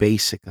a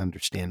basic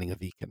understanding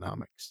of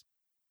economics.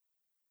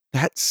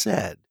 That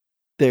said,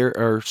 there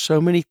are so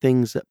many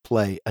things that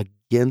play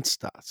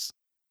against us,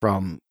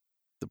 from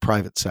the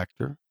private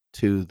sector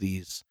to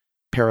these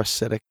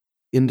parasitic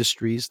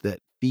industries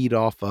that feed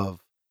off of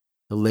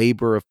the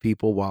labor of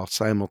people while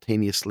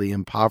simultaneously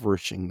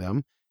impoverishing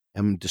them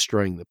and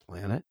destroying the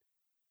planet.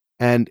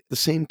 And at the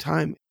same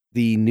time,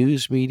 the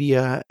news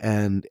media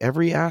and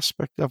every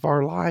aspect of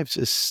our lives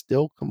is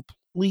still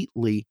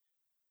completely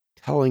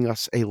telling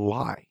us a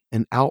lie,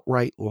 an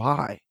outright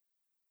lie.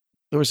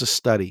 There was a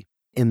study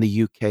in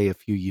the UK a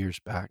few years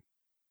back,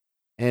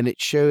 and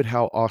it showed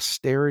how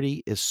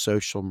austerity is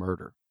social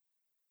murder.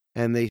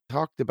 And they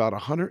talked about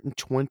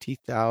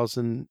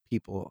 120,000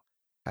 people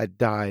had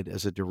died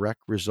as a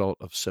direct result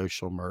of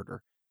social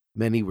murder.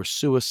 Many were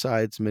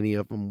suicides, many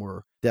of them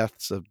were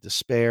deaths of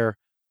despair,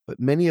 but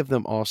many of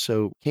them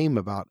also came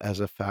about as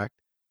a fact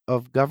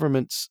of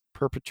governments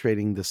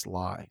perpetrating this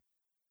lie.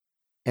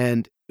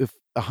 And if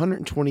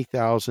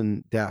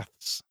 120,000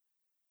 deaths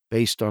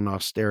based on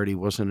austerity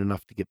wasn't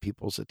enough to get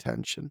people's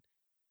attention,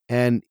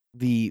 and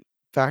the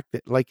fact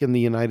that, like in the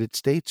United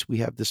States, we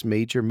have this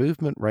major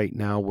movement right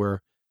now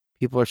where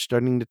people are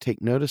starting to take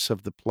notice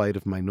of the plight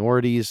of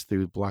minorities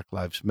through Black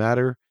Lives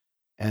Matter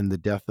and the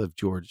death of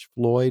George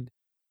Floyd.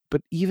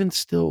 But even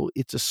still,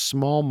 it's a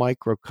small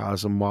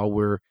microcosm while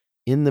we're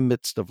in the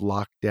midst of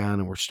lockdown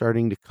and we're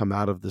starting to come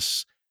out of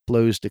this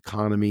closed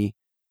economy.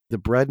 The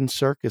bread and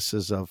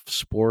circuses of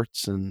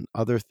sports and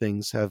other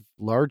things have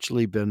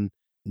largely been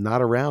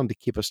not around to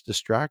keep us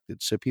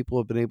distracted, so people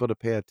have been able to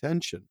pay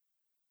attention.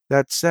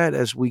 That said,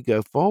 as we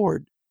go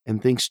forward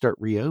and things start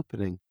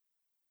reopening,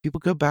 people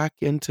go back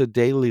into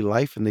daily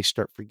life and they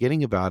start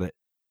forgetting about it.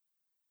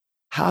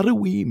 How do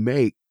we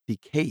make the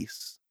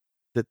case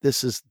that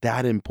this is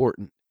that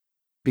important?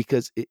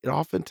 Because it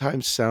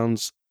oftentimes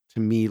sounds to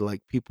me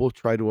like people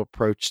try to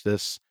approach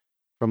this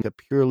from a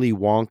purely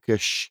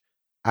wonkish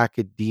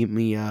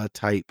academia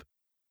type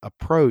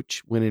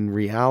approach, when in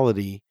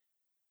reality,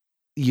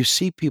 you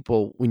see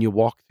people when you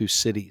walk through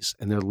cities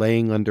and they're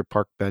laying under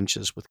park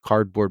benches with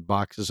cardboard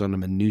boxes on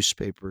them and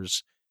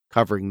newspapers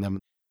covering them.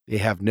 They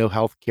have no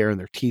health care and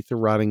their teeth are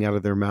rotting out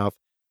of their mouth.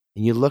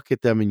 And you look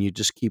at them and you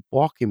just keep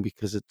walking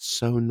because it's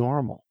so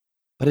normal.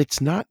 But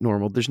it's not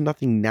normal. There's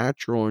nothing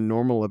natural or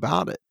normal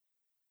about it.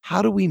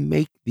 How do we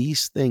make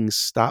these things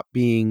stop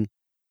being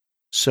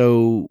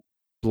so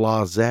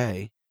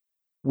blasé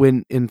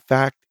when, in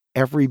fact,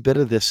 every bit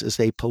of this is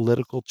a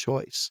political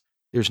choice?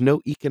 There's no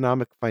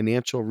economic,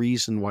 financial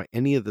reason why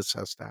any of this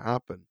has to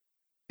happen.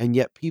 And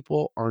yet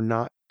people are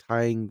not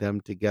tying them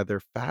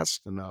together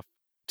fast enough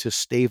to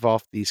stave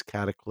off these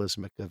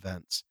cataclysmic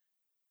events.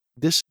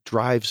 This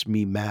drives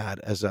me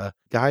mad as a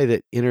guy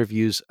that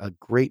interviews a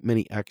great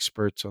many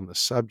experts on the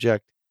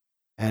subject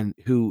and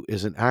who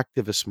is an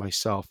activist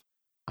myself.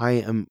 I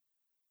am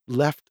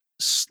left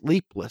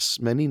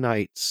sleepless many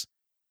nights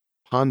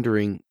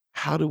pondering,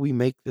 how do we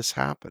make this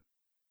happen?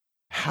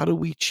 How do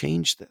we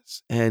change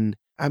this? And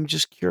I'm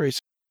just curious.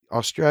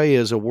 Australia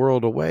is a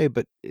world away,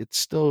 but it's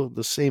still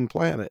the same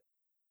planet.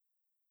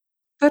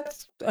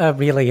 That's a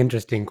really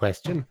interesting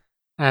question.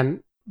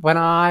 And when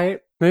I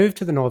moved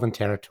to the Northern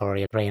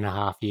Territory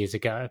 3.5 years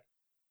ago,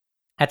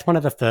 that's one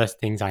of the first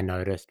things I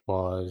noticed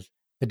was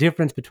the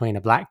difference between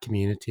a black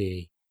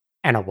community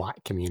and a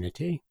white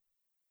community.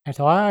 And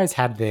so I always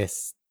had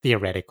this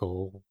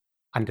theoretical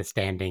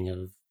understanding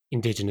of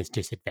Indigenous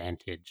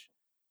disadvantage,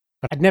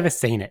 but I'd never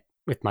seen it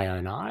with my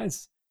own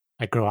eyes.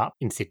 I grew up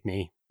in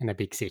Sydney, in a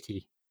big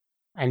city,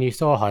 and you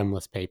saw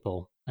homeless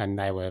people, and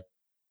they were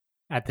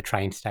at the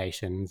train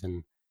stations.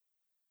 And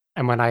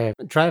when I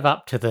drove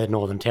up to the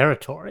Northern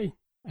Territory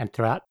and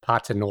throughout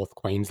parts of North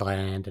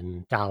Queensland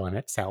and Darwin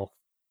itself,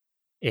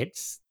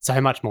 it's so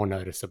much more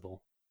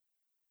noticeable.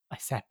 I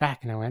sat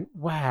back and I went,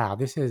 wow,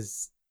 this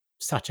is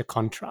such a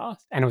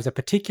contrast. And it was a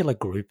particular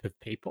group of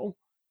people.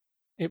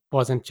 It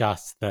wasn't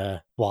just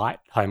the white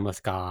homeless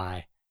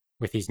guy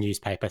with his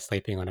newspaper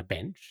sleeping on a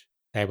bench.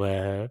 They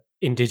were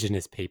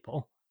Indigenous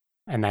people,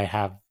 and they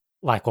have,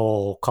 like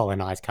all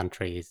colonized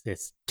countries,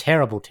 this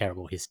terrible,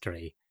 terrible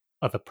history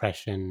of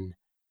oppression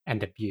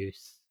and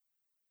abuse.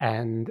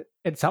 And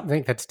it's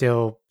something that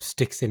still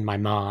sticks in my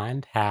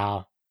mind,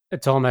 how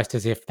it's almost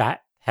as if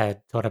that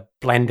had sort of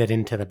blended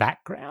into the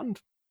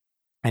background.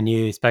 And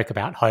you spoke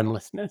about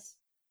homelessness,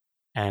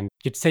 and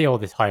you'd see all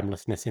this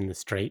homelessness in the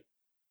street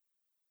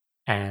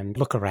and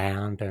look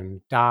around,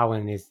 and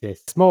Darwin is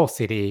this small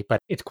city, but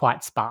it's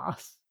quite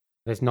sparse.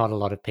 There's not a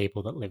lot of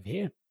people that live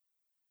here.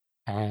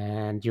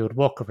 And you would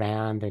walk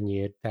around and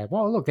you'd say,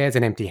 well, look, there's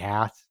an empty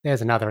house.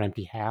 There's another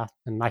empty house.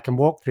 And I can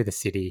walk through the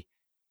city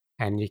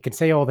and you can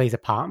see all these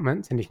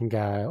apartments and you can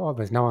go, oh,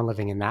 there's no one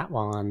living in that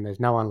one. There's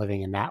no one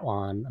living in that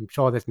one. I'm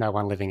sure there's no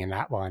one living in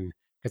that one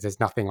because there's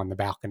nothing on the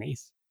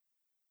balconies.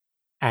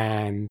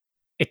 And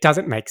it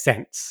doesn't make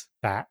sense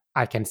that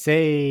I can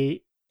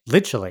see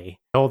literally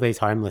all these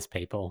homeless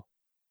people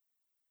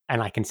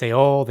and I can see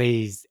all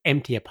these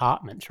empty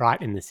apartments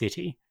right in the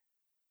city.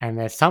 And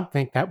there's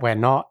something that we're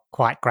not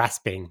quite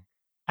grasping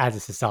as a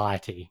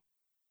society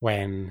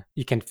when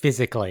you can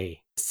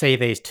physically see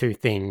these two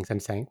things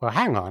and think, well,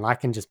 hang on, I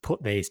can just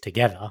put these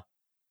together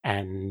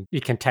and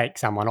you can take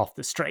someone off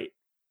the street.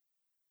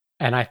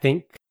 And I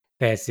think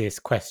there's this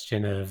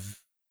question of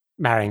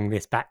marrying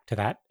this back to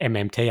that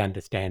MMT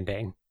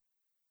understanding,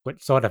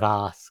 which sort of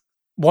asks,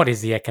 what is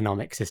the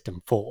economic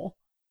system for?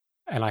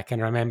 And I can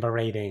remember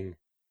reading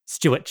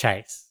Stuart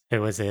Chase,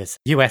 who was this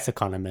US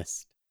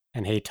economist,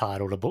 and he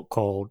titled a book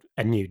called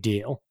A New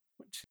Deal,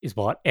 which is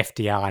what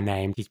FDR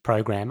named his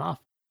program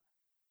after.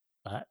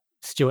 But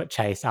Stuart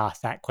Chase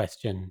asked that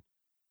question,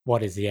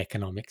 what is the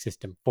economic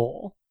system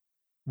for?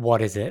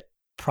 What is it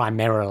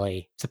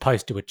primarily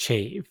supposed to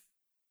achieve?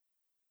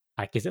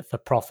 Like, is it for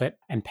profit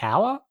and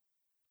power?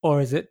 Or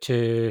is it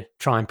to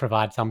try and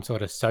provide some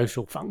sort of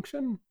social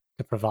function,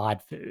 to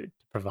provide food,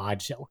 to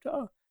provide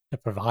shelter, to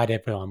provide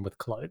everyone with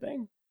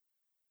clothing?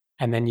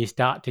 And then you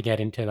start to get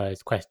into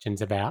those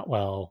questions about,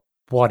 well,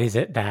 what is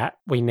it that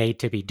we need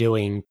to be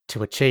doing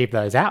to achieve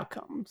those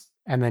outcomes?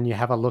 And then you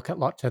have a look at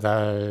lots of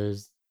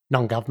those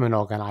non-government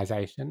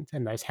organizations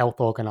and those health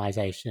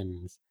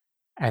organizations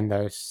and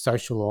those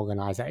social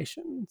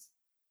organizations.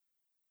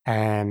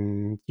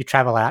 And you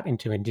travel out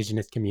into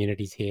Indigenous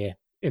communities here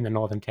in the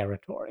Northern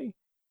Territory,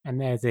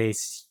 and there's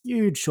these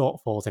huge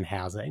shortfalls in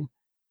housing.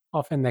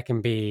 Often there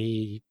can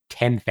be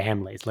 10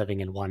 families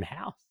living in one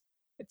house.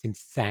 It's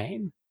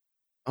insane.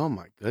 Oh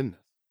my goodness.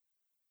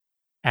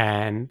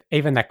 And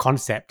even the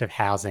concept of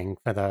housing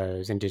for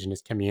those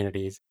Indigenous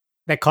communities,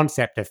 their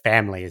concept of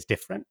family is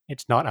different.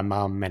 It's not a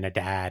mum and a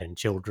dad and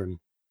children,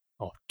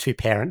 or two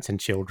parents and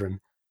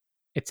children.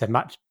 It's a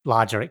much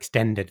larger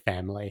extended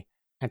family.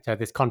 And so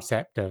this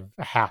concept of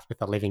a house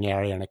with a living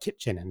area and a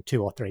kitchen and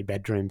 2 or 3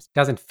 bedrooms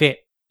doesn't fit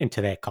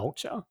into their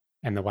culture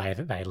and the way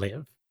that they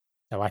live.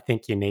 So I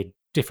think you need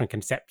different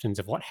conceptions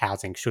of what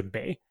housing should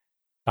be.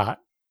 But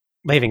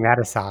leaving that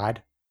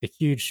aside, the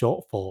huge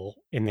shortfall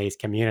in these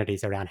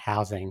communities around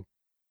housing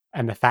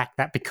and the fact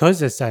that because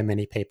there's so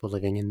many people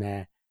living in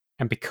there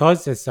and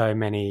because there's so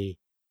many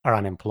are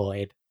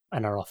unemployed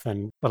and are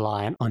often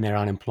reliant on their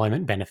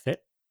unemployment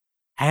benefit,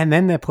 and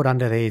then they're put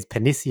under these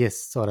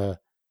pernicious sort of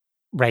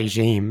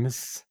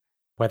regimes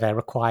where they're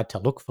required to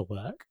look for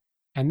work.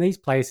 And these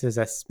places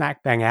are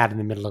smack bang out in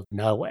the middle of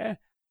nowhere.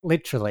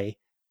 Literally,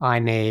 I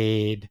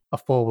need a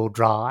 4-wheel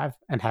drive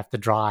and have to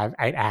drive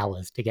 8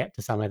 hours to get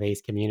to some of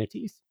these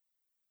communities.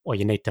 Or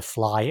you need to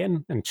fly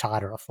in and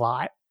charter a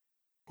flight.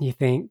 You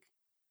think,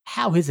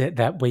 how is it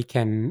that we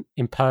can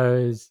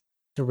impose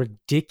the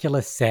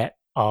ridiculous set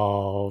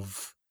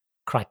of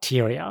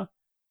criteria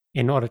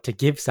in order to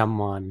give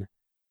someone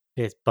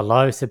this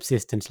below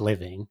subsistence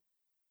living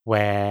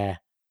where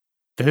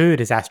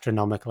food is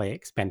astronomically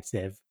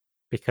expensive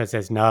because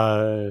there's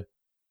no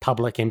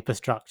public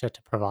infrastructure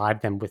to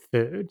provide them with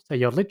food? So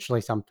you're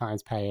literally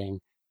sometimes paying.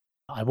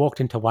 I walked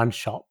into one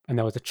shop and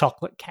there was a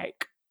chocolate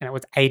cake and it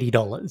was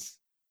 $80.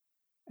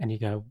 And you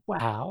go,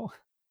 wow,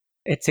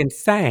 it's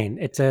insane.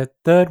 It's a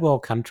third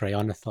world country,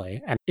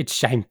 honestly. And it's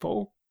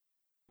shameful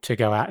to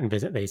go out and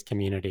visit these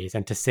communities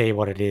and to see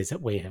what it is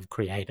that we have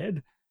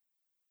created.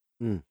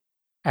 Mm.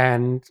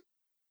 And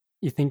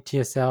you think to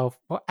yourself,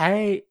 well,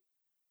 A,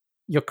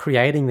 you're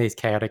creating these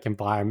chaotic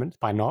environments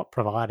by not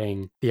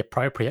providing the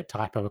appropriate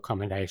type of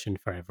accommodation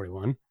for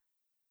everyone,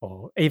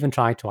 or even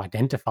trying to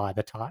identify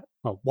the type.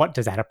 Well, what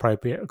does that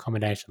appropriate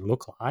accommodation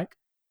look like?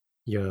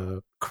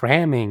 You're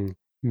cramming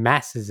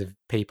masses of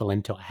people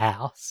into a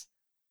house,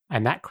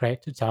 and that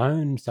creates its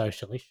own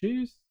social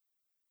issues.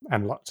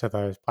 And lots of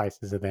those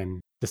places are then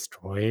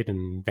destroyed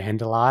and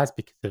vandalized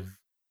because of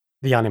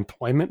the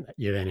unemployment that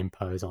you then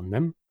impose on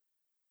them.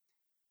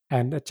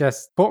 And it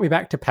just brought me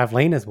back to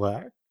Pavlina's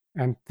work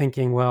and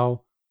thinking,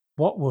 well,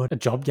 what would a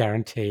job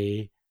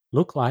guarantee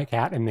look like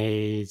out in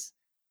these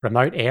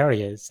remote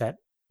areas that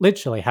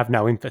literally have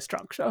no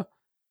infrastructure?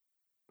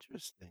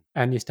 Interesting.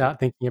 And you start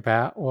thinking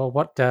about, well,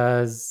 what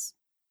does,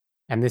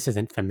 and this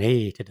isn't for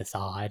me to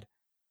decide,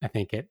 I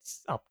think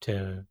it's up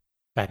to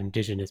that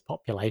Indigenous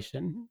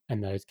population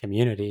and those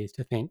communities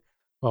to think,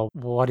 well,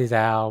 what is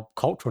our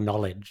cultural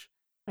knowledge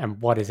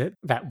and what is it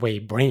that we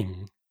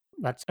bring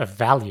that's of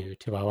value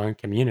to our own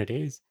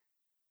communities?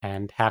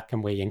 And how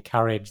can we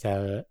encourage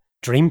the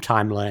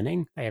Dreamtime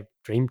learning? They have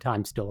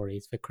Dreamtime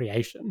stories for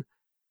creation,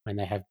 when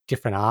they have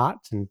different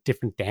arts and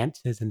different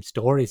dances and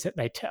stories that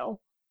they tell.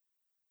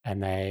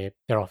 And they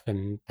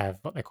often have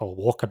what they call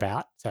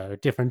walkabout. So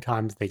different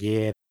times of the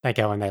year, they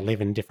go and they live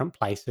in different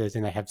places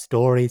and they have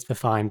stories for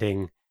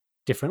finding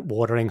different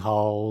watering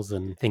holes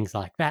and things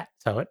like that.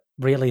 So it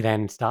really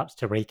then starts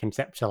to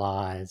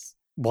reconceptualize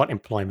what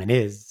employment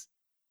is.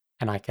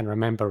 And I can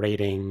remember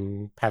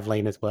reading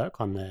Pavlina's work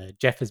on the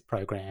Jeffers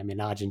program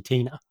in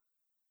Argentina.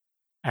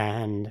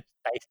 And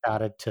they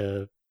started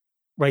to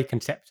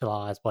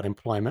reconceptualize what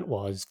employment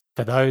was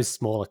for those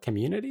smaller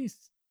communities.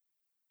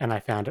 And I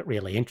found it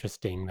really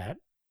interesting that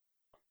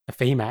the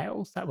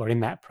females that were in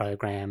that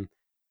program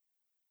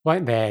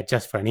weren't there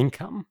just for an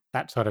income.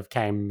 That sort of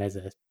came as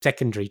a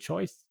secondary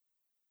choice.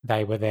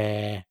 They were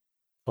there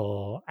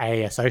for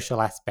A, a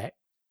social aspect,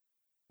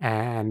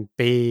 and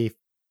B,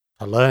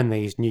 to learn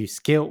these new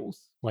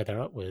skills, whether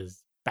it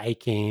was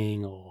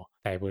baking or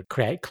they would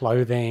create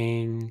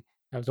clothing.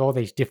 There was all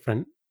these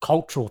different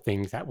cultural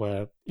things that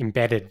were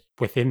embedded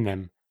within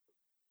them,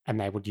 and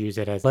they would use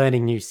it as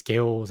learning new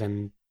skills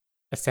and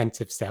a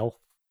sense of self.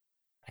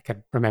 I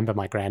could remember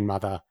my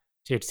grandmother,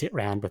 she'd sit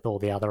around with all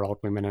the other old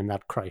women and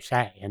they'd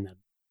crochet and they'd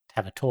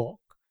have a talk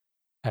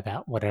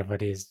about whatever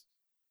it is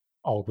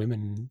old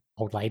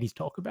ladies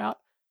talk about.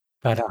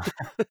 But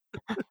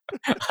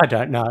I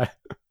don't know.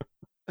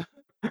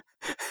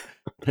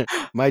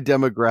 My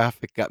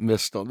demographic got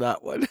missed on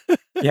that one.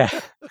 Yeah,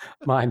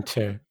 mine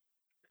too.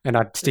 And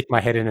I'd stick my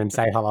head in and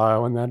say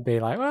hello, and they'd be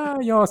like,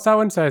 well, you're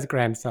so-and-so's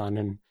grandson,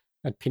 and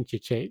I'd pinch your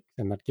cheeks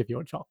and they'd give you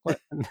a chocolate.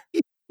 And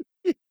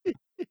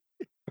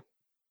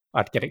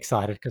I'd get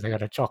excited because I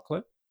got a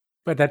chocolate.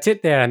 But they'd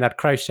sit there and they'd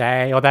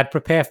crochet or they'd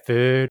prepare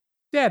food.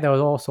 Yeah, there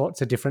was all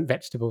sorts of different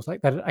vegetables.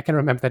 Like that. I can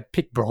remember they'd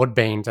pick broad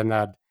beans and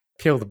they'd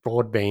peel the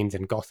broad beans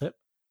and gossip.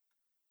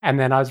 And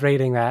then I was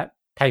reading that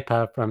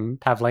paper from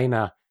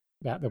Pavlina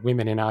about the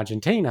women in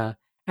Argentina,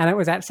 and it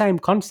was that same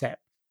concept.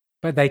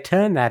 But they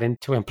turned that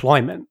into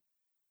employment.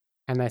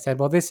 And they said,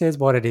 well, this is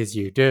what it is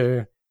you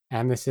do,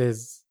 and this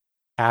is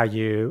how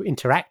you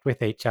interact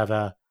with each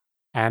other.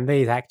 And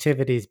these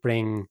activities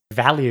bring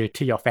value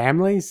to your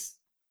families.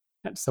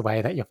 That's the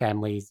way that your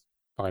families,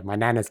 well, in my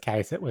nana's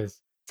case, it was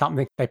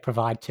something they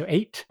provide to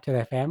eat to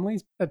their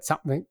families. That's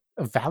something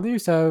of value,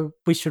 so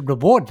we should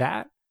reward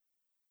that.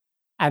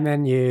 And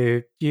then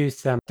you use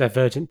some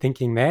divergent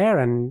thinking there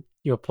and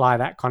you apply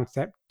that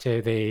concept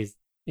to these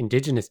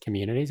Indigenous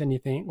communities and you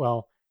think,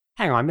 well,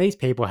 hang on, these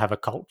people have a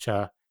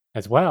culture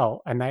as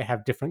well, and they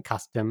have different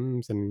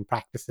customs and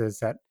practices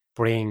that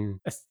bring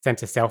a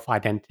sense of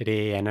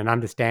self-identity and an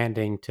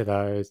understanding to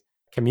those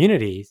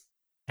communities.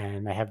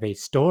 And they have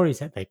these stories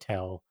that they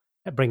tell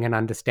that bring an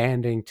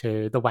understanding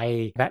to the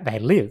way that they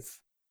live.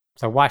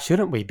 So why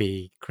shouldn't we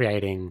be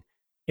creating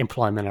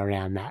employment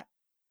around that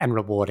and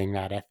rewarding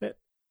that effort?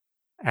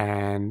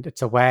 And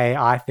it's a way,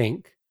 I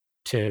think,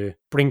 to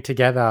bring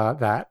together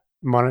that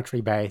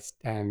monetary-based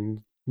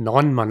and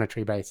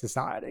non-monetary-based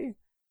society.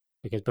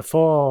 Because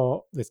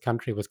before this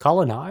country was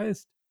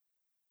colonized,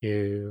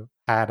 you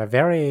had a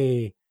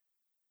very,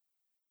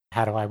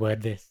 how do I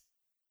word this?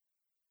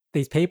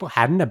 These people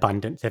had an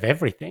abundance of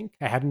everything.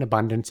 They had an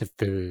abundance of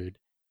food.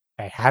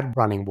 They had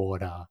running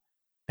water.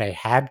 They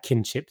had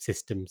kinship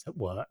systems that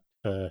worked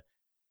for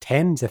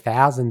tens of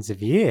thousands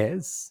of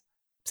years,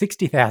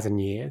 60,000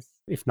 years,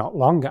 if not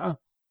longer.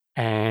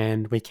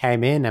 And we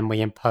came in and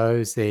we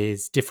imposed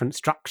these different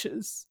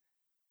structures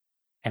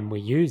and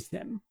we used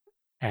them.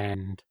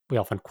 And we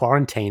often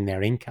quarantine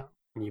their income.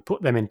 And you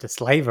put them into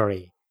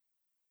slavery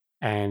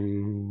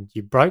and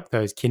you broke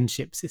those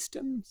kinship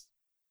systems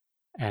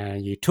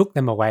and you took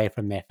them away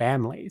from their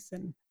families.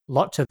 And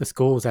lots of the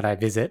schools that I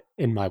visit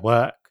in my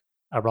work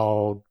are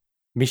old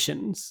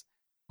missions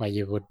where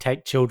you would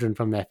take children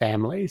from their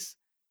families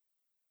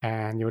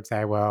and you would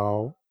say,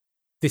 well,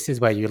 this is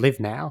where you live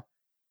now,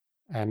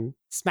 and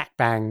smack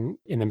bang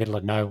in the middle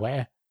of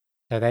nowhere.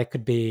 So there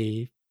could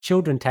be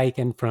children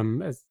taken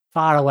from as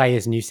far away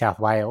as New South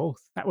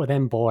Wales that were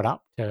then brought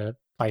up to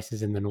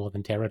places in the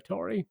Northern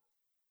Territory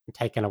and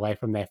taken away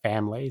from their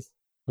families,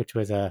 which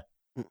was a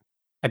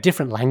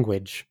different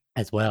language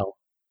as well,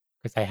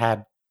 because they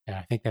had,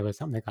 I think there was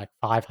something like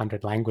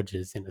 500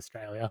 languages in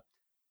Australia.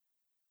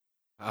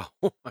 Oh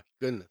my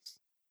goodness.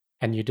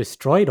 And you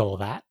destroyed all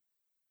that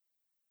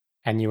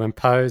and you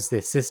imposed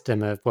this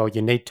system of, well,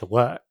 you need to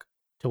work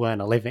to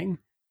earn a living.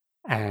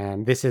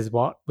 And this is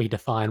what we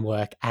define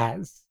work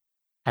as.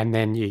 And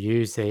then you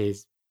use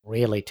these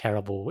really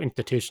terrible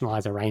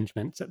institutionalized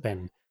arrangements that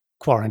then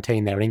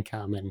quarantine their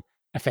income and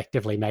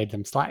effectively made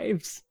them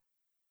slaves.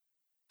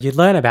 You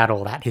learn about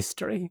all that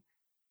history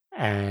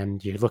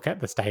and you look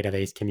at the state of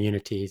these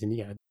communities and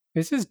you go,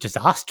 this is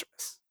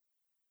disastrous.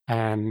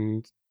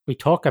 And we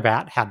talk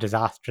about how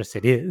disastrous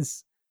it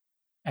is.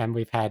 And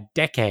we've had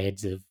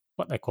decades of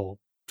what they call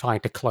trying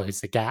to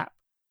close the gap.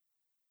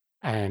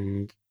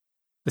 And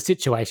the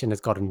situation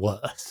has gotten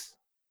worse.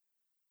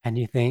 And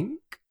you think,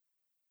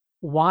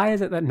 why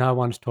is it that no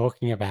one's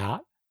talking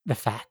about the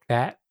fact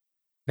that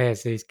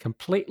there's these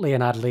completely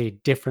and utterly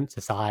different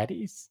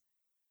societies?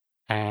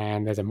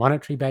 And there's a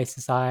monetary-based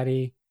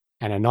society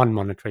and a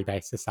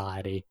non-monetary-based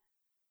society.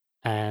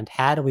 And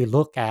how do we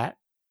look at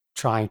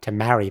trying to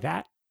marry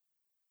that?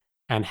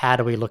 And how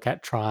do we look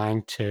at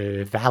trying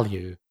to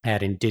value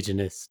that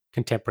Indigenous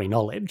contemporary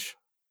knowledge?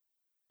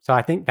 So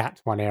I think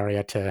that's one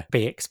area to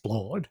be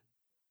explored.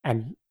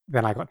 And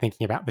then I got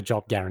thinking about the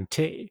job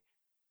guarantee.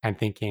 and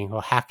thinking,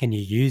 well, how can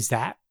you use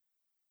that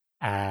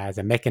as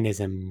a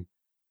mechanism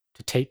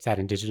to teach that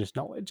Indigenous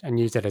knowledge and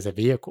use it as a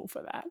vehicle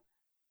for that?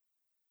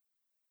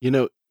 You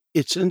know,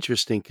 it's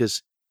interesting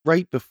because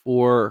right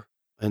before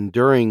and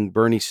during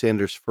Bernie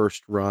Sanders'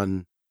 first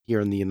run here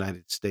in the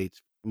United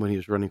States, when he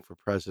was running for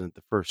president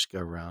the first go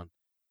round,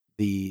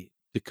 the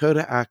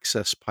Dakota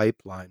Access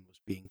Pipeline was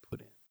being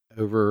put in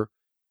over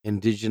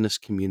Indigenous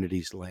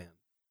communities' land,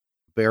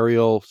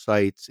 burial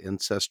sites,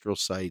 ancestral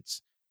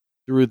sites,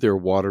 through their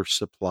water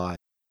supply.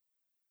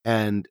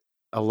 And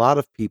a lot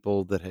of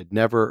people that had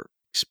never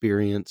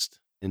experienced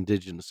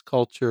Indigenous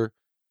culture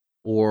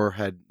or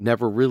had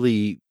never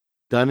really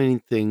done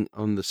anything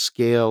on the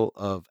scale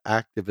of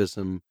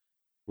activism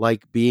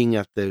like being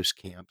at those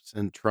camps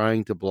and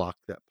trying to block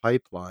that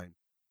pipeline,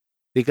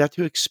 they got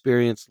to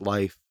experience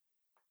life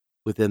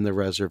within the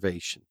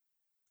reservation.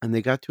 And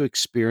they got to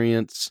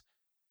experience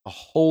a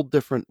whole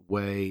different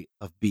way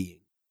of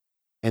being.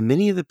 And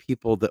many of the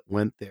people that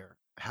went there,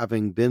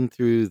 having been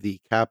through the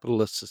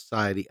capitalist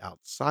society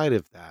outside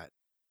of that,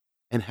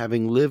 and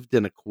having lived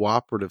in a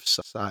cooperative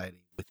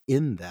society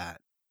within that,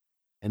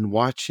 and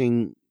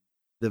watching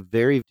the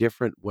very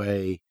different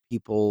way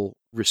people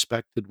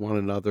respected one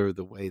another,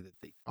 the way that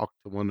they talked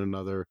to one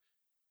another,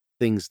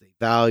 things they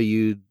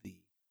valued, the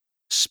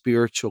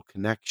spiritual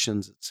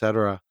connections,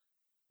 etc.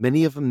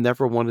 Many of them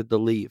never wanted to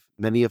leave.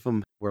 Many of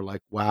them were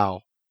like,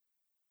 wow,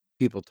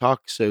 people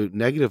talk so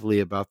negatively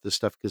about this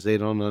stuff because they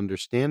don't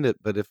understand it.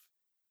 But if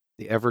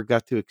they ever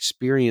got to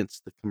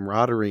experience the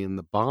camaraderie and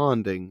the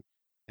bonding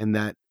and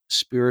that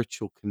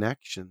spiritual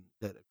connection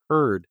that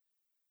occurred,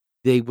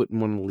 they wouldn't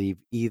want to leave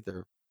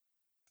either.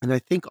 And I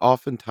think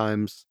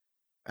oftentimes,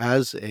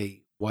 as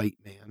a white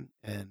man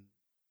and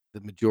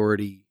the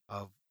majority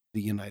of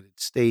the United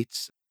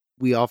States,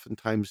 we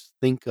oftentimes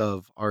think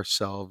of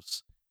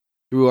ourselves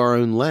through our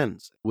own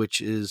lens, which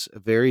is a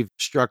very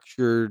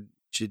structured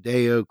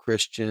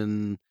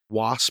Judeo-Christian,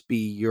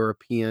 waspy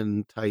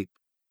European type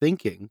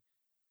thinking,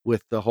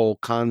 with the whole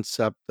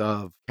concept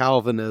of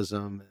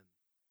Calvinism and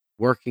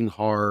working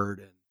hard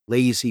and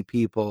lazy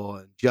people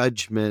and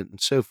judgment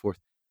and so forth.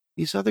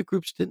 These other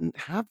groups didn't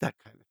have that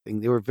kind of thing.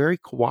 They were very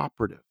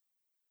cooperative.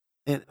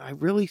 And I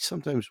really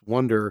sometimes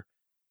wonder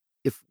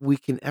if we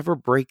can ever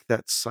break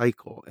that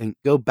cycle and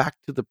go back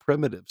to the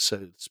primitive, so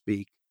to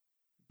speak.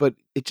 But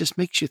it just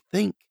makes you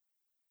think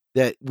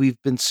that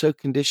we've been so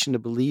conditioned to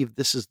believe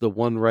this is the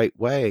one right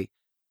way.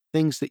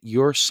 Things that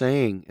you're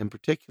saying, in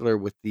particular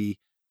with the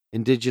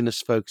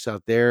Indigenous folks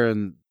out there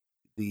and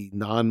the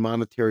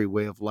non-monetary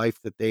way of life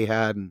that they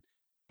had, and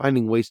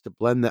finding ways to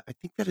blend that, I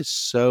think that is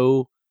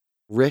so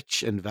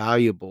rich and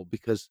valuable,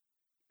 because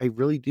I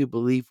really do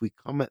believe we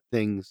come at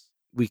things,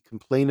 we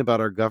complain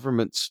about our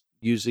governments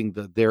using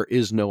the there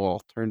is no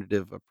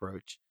alternative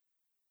approach.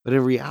 But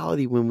in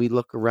reality, when we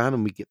look around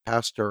and we get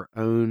past our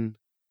own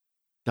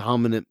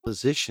dominant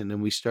position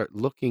and we start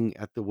looking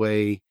at the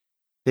way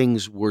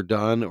things were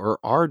done or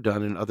are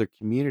done in other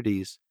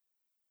communities,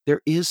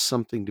 there is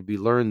something to be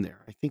learned there.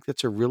 I think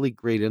that's a really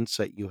great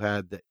insight you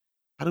had, that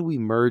how do we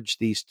merge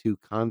these two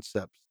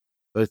concepts,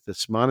 both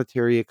this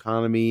monetary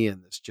economy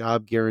and this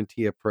job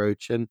guarantee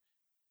approach, and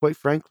quite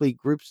frankly,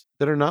 groups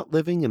that are not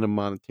living in a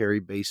monetary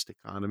based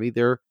economy,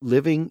 they're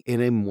living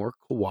in a more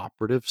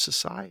cooperative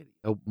society,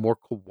 a more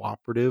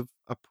cooperative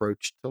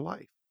approach to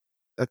life.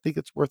 I think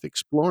it's worth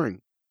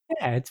exploring.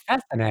 Yeah, it's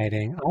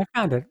fascinating. I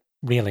found it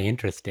really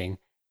interesting.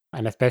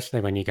 And especially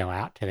when you go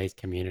out to these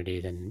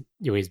communities and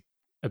you always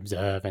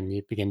observe and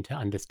you begin to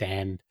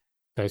understand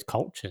those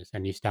cultures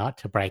and you start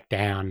to break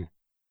down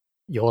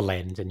your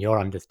lens and your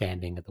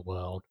understanding of the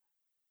world.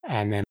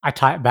 And then I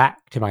tie it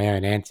back to my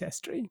own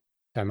ancestry.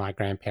 So my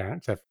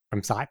grandparents are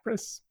from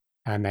Cyprus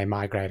and they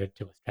migrated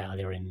to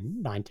Australia in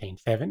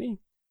 1970.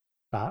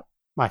 But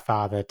my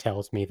father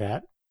tells me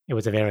that it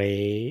was a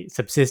very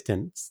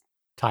subsistence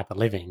type of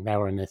living. They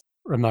were in this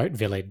remote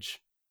village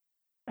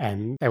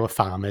and they were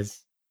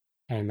farmers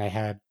and they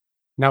had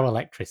no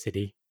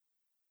electricity.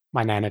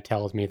 My nana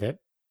tells me that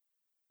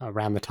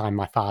around the time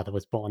my father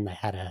was born, they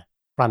had a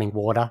running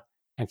water.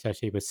 And so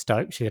she was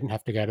stoked she didn't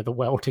have to go to the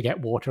well to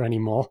get water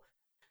anymore.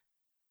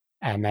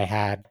 And they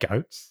had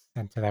goats,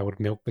 and so they would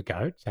milk the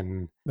goats,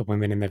 and the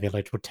women in the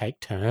village would take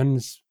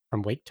turns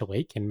from week to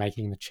week in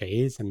making the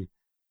cheese, and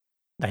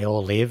they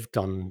all lived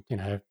on,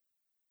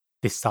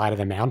 this side of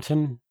the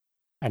mountain,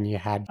 and you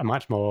had a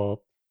much more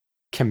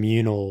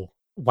communal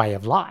way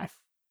of life.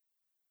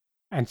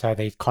 And so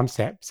these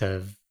concepts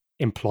of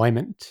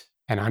employment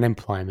and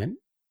unemployment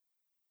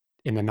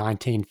in the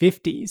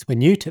 1950s were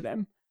new to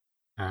them.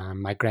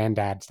 My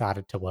granddad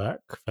started to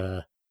work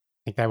for, I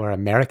think they were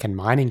American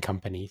mining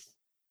companies,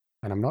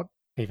 and I'm not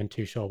even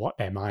too sure what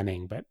they're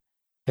mining, but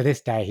to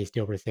this day he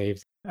still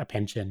receives a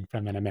pension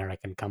from an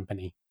American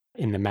company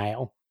in the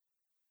mail.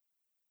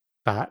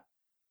 But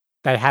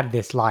they had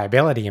this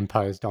liability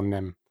imposed on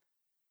them,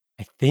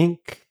 I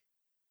think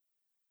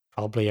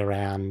probably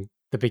around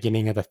the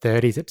beginning of the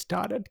 30s it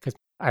started, because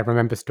I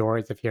remember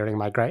stories of hearing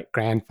my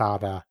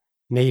great-grandfather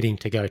needing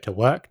to go to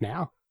work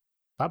now.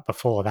 But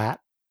before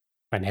that,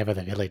 whenever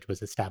the village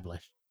was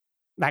established,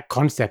 that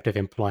concept of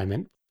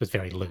employment was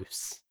very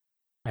loose,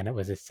 and it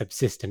was a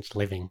subsistence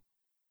living.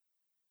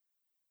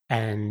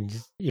 And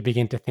you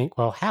begin to think,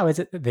 well, how is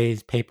it that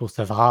these people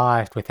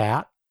survived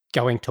without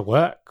going to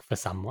work for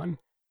someone?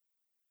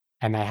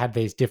 And they had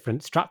these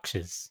different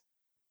structures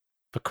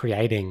for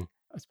creating,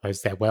 I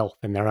suppose, their wealth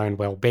and their own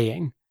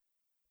well-being.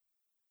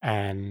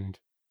 And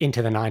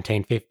into the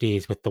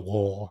 1950s with the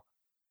war,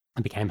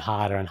 it became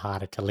harder and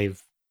harder to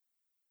live.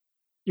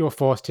 You were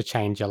forced to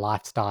change your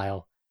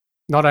lifestyle,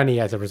 not only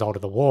as a result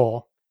of the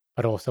war,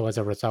 but also as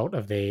a result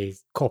of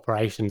these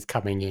corporations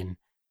coming in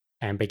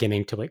and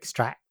beginning to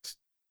extract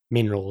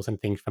minerals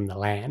and things from the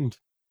land.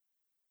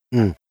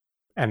 Mm.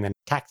 And then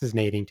taxes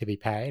needing to be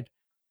paid,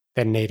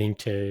 then needing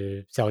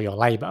to sell your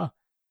labor,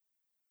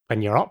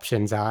 when your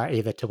options are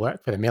either to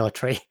work for the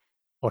military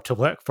or to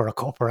work for a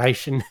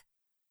corporation.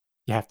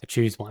 You have to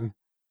choose one.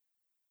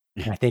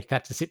 And I think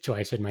that's the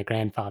situation my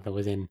grandfather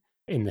was in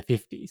the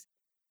 50s.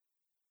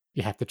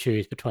 You have to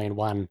choose between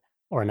one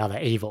or another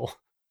evil.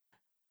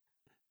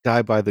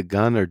 Die by the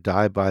gun or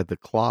die by the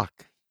clock.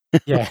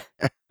 Yeah.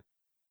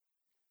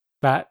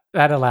 But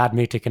that allowed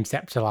me to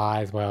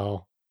conceptualize,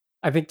 well,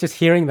 I think just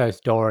hearing those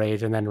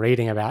stories and then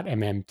reading about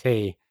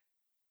MMT,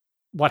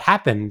 what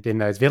happened in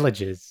those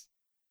villages,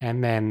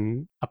 and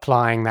then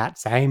applying that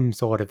same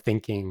sort of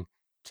thinking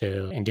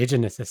to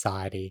Indigenous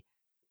society,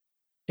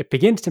 it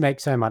begins to make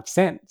so much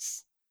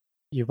sense.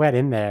 You went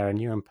in there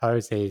and you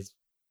impose these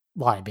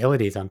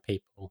liabilities on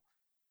people,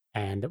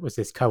 and it was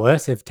this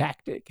coercive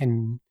tactic,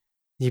 and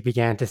you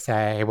began to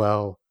say,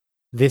 well,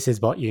 this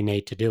is what you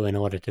need to do in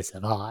order to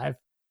survive.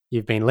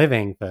 You've been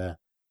living for,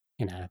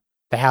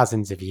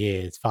 thousands of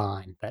years,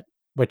 fine, but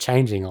we're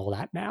changing all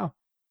that now.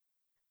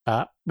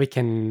 But we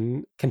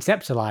can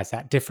conceptualize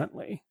that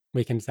differently.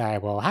 We can say,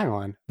 well, hang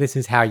on, this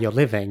is how you're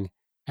living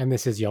and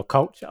this is your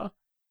culture.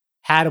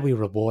 How do we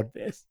reward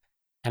this?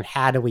 And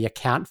how do we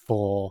account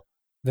for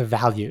the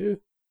value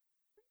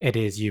it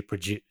is you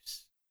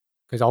produce?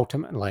 Because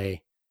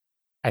ultimately,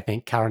 I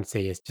think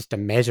currency is just a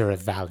measure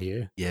of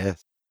value.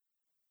 Yes.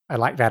 I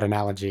like that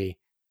analogy.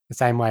 The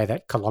same way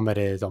that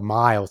kilometers or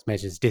miles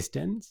measures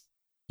distance,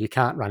 you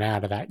can't run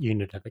out of that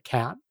unit of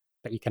account,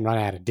 but you can run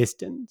out of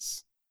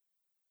distance.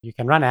 You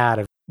can run out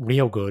of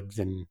real goods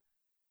and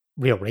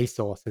real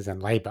resources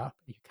and labor,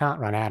 but you can't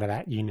run out of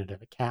that unit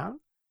of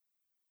account.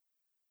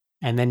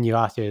 And then you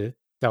ask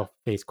yourself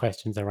these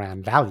questions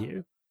around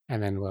value.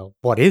 And then, well,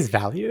 what is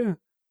value?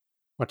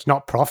 Well, it's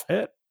not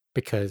profit,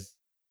 because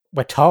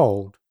we're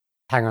told,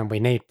 hang on, we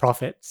need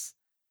profits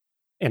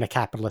in a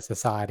capitalist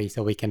society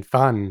so we can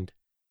fund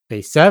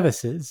these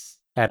services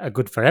that are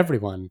good for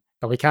everyone,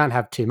 but we can't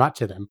have too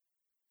much of them.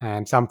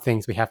 And some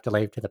things we have to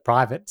leave to the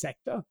private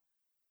sector,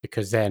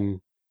 because then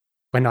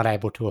we're not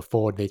able to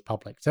afford these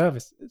public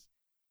services.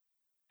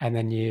 And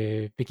then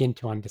you begin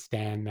to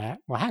understand that,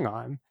 well, hang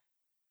on,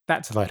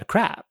 that's a load of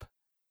crap.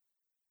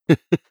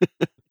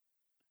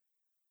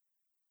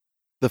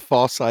 The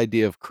false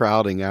idea of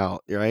crowding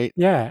out, right?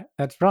 Yeah,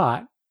 that's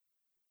right.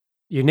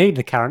 You need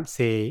the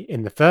currency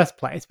in the first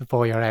place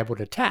before you're able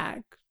to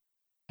tax.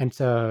 And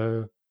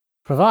so,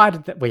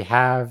 provided that we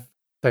have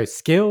those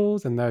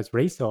skills and those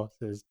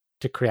resources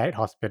to create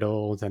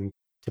hospitals and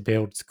to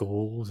build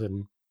schools,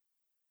 and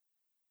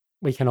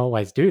we can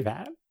always do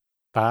that.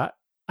 But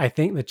I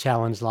think the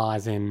challenge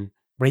lies in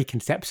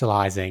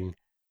reconceptualizing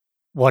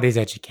what is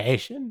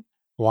education?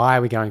 Why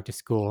are we going to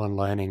school and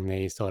learning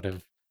these sort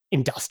of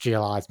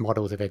industrialized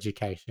models of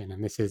education?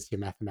 And this is your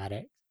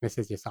mathematics, this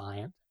is your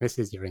science, this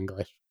is your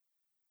English.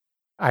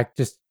 I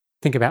just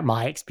think about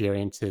my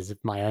experiences of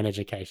my own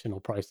educational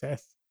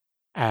process,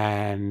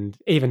 and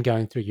even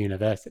going through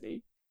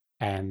university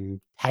and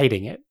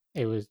hating it.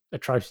 It was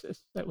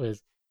atrocious. It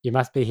was, you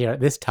must be here at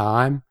this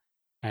time,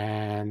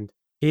 and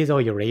here's all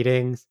your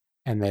readings,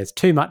 and there's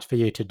too much for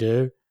you to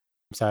do.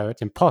 So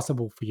it's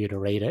impossible for you to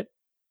read it,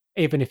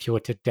 even if you were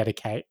to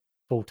dedicate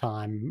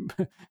full-time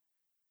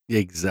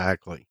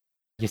Exactly.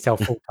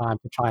 yourself full-time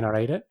to trying to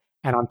read it.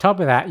 And on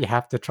top of that, you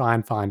have to try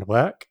and find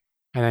work.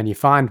 And then you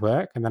find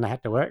work, and then I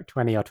had to work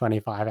 20 or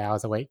 25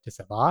 hours a week to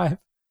survive.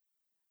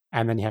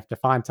 And then you have to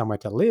find somewhere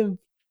to live.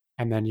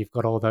 And then you've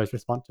got all those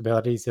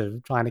responsibilities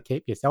of trying to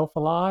keep yourself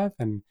alive,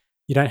 and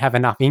you don't have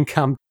enough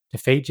income to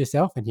feed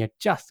yourself, and you're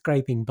just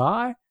scraping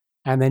by.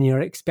 And then you're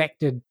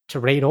expected to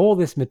read all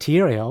this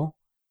material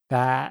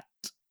that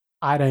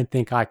I don't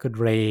think I could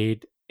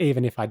read,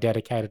 even if I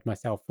dedicated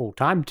myself full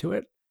time to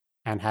it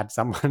and had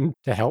someone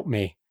to help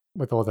me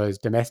with all those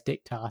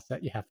domestic tasks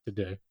that you have to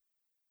do.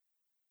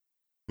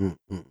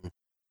 Mm-mm.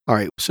 All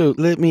right. So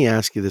let me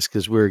ask you this,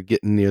 because we're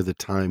getting near the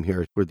time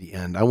here toward the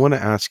end. I want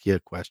to ask you a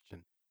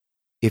question.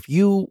 If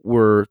you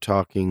were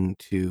talking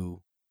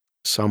to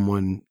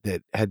someone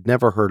that had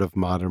never heard of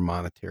modern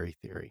monetary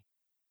theory,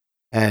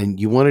 and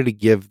you wanted to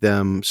give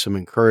them some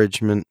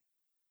encouragement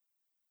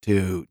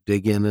to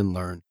dig in and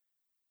learn,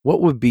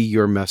 what would be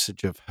your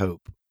message of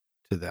hope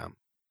to them?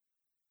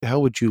 How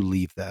would you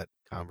leave that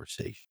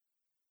conversation?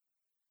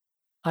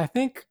 I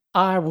think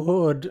I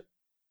would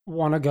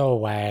want to go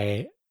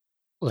away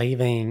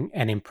leaving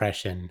an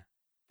impression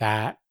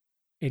that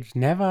it's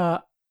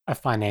never a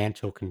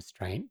financial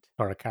constraint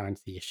for a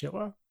currency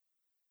issuer.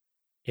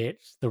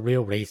 It's the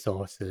real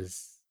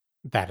resources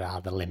that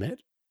are the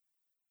limit.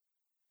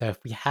 So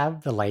if we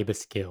have the labor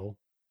skill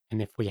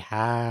and if we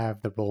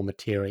have the raw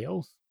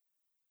materials,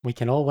 we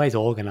can always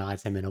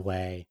organize them in a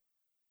way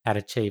that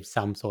achieves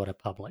some sort of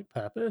public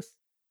purpose.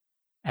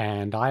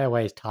 And I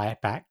always tie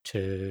it back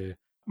to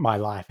my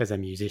life as a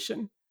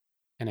musician.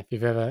 And if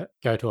you've ever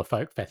go to a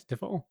folk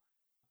festival,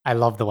 I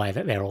love the way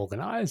that they're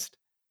organized.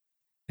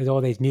 There's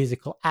all these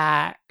musical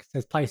acts,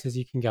 there's places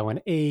you can go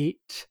and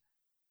eat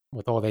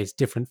with all these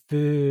different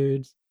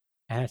foods,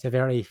 and it's a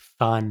very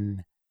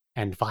fun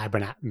and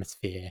vibrant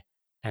atmosphere.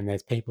 And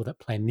there's people that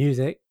play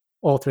music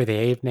all through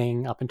the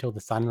evening up until the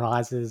sun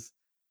rises.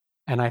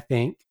 And I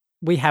think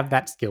we have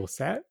that skill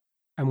set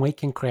and we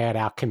can create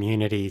our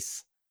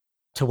communities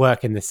to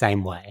work in the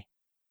same way.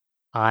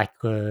 I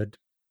could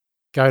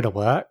go to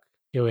work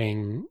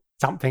doing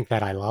something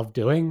that I love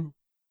doing,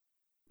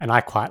 and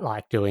I quite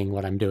like doing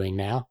what I'm doing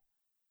now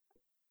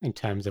in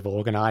terms of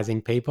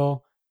organizing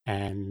people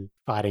and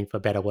fighting for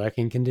better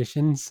working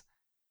conditions.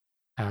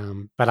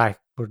 But I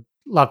would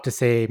love to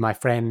see my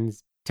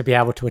friends to be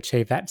able to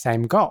achieve that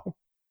same goal.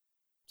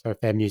 So if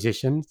they're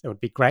musicians, it would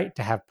be great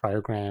to have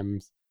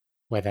programs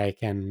where they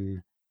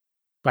can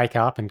wake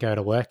up and go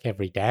to work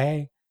every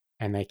day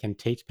and they can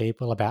teach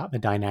people about the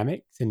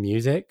dynamics in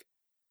music.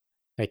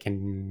 They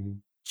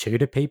can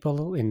tutor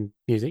people in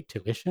music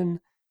tuition.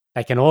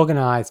 They can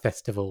organize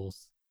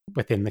festivals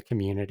within the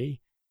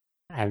community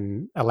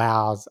and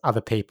allows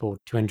other people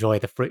to enjoy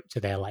the fruits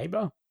of their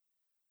labor.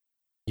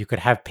 You could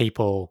have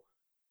people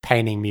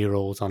painting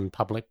murals on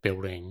public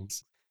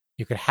buildings.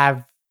 You could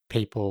have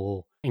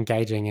people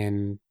engaging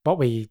in what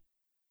we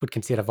would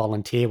consider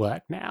volunteer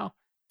work now,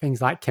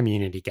 things like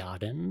community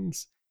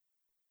gardens.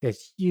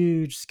 There's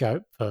huge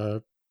scope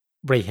for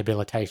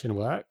rehabilitation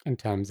work in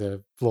terms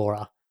of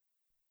flora.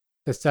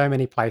 There's so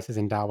many places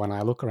in Darwin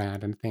I look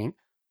around and think,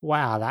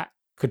 wow, that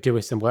could do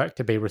with some work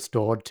to be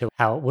restored to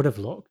how it would have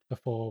looked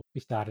before we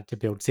started to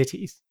build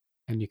cities.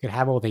 And you could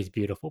have all these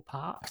beautiful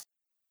parks.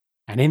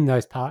 And in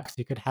those parks,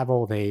 you could have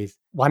all these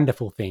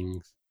wonderful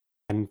things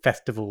and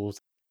festivals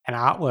and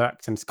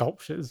artworks and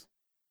sculptures.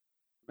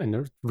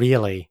 And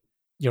really,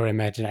 your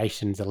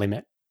imagination's a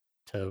limit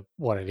to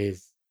what it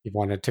is you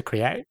wanted to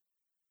create.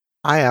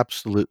 I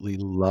absolutely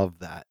love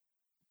that.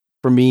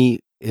 For me,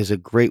 is a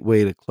great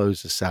way to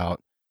close this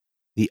out.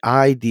 The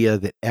idea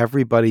that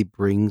everybody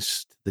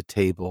brings to the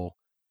table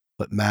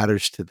what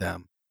matters to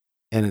them.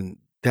 And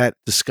that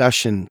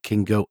discussion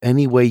can go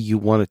any way you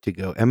want it to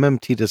go.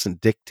 MMT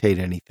doesn't dictate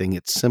anything.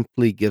 It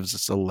simply gives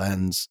us a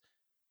lens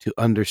to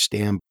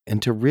understand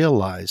and to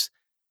realize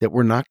that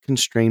we're not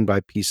constrained by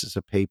pieces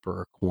of paper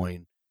or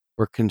coin.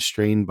 We're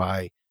constrained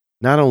by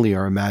not only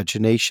our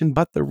imagination,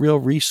 but the real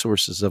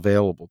resources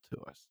available to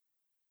us.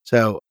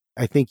 So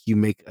I think you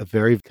make a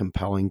very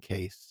compelling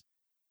case.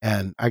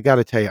 And I got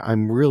to tell you,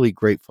 I'm really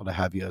grateful to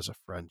have you as a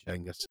friend,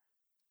 Cengiz.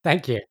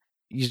 Thank you.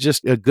 You're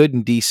just a good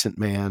and decent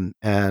man.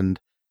 And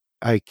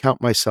I count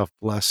myself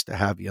blessed to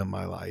have you in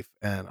my life.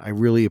 And I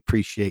really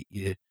appreciate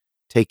you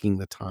taking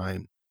the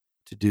time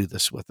to do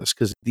this with us,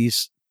 because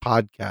these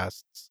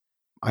podcasts,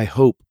 I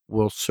hope,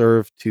 will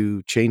serve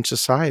to change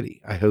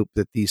society. I hope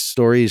that these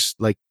stories,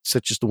 like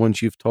such as the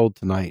ones you've told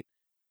tonight,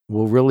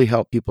 will really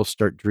help people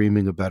start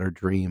dreaming a better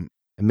dream.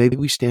 And maybe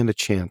we stand a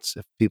chance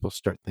if people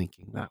start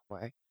thinking that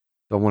way.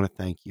 So I want to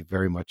thank you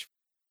very much.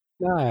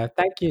 No,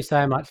 thank you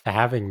so much for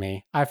having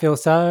me. I feel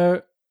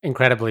so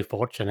incredibly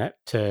fortunate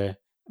to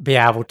be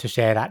able to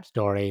share that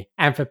story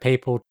and for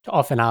people to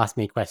often ask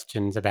me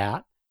questions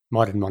about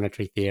modern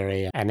monetary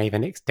theory and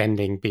even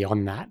extending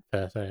beyond that.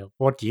 So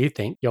what do you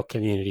think your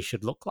community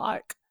should look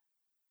like?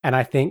 And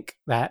I think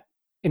that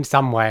in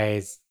some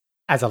ways,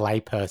 as a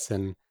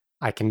layperson,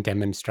 I can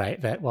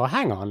demonstrate that, well,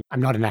 hang on,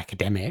 I'm not an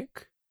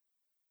academic.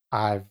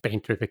 I've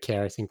been through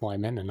precarious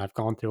employment and I've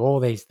gone through all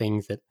these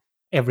things that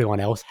everyone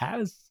else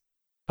has.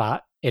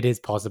 But it is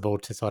possible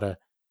to sort of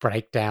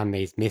break down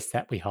these myths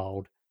that we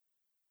hold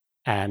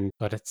and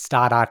sort of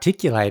start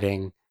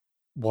articulating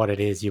what it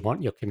is you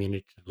want your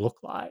community to look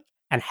like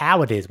and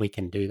how it is we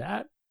can do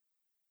that.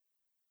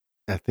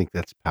 I think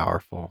that's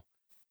powerful.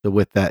 So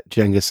with that,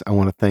 Cengiz, I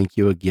want to thank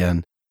you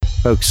again.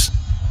 Folks,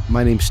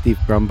 my name's Steve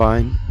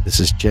Grumbine. This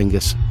is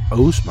Cengiz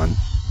Osman.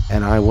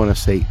 And I want to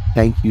say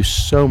thank you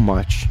so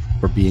much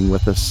for being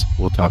with us.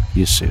 We'll talk to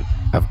you soon.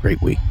 Have a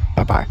great week.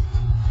 Bye-bye.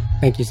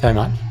 Thank you so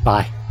much.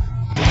 Bye.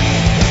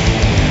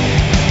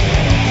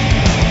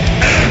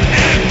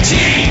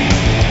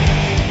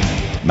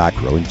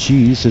 Macro and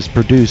Cheese is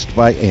produced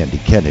by Andy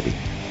Kennedy.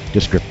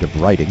 Descriptive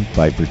writing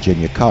by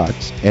Virginia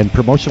Cox and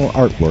promotional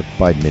artwork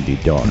by Mindy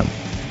Donham.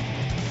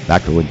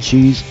 Macro and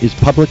Cheese is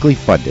publicly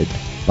funded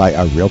by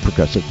our Real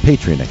Progressive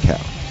Patreon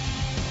account.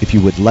 If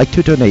you would like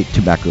to donate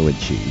to Macro and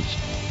Cheese,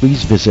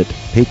 please visit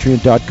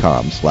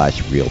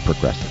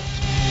patreon.com/realprogressive.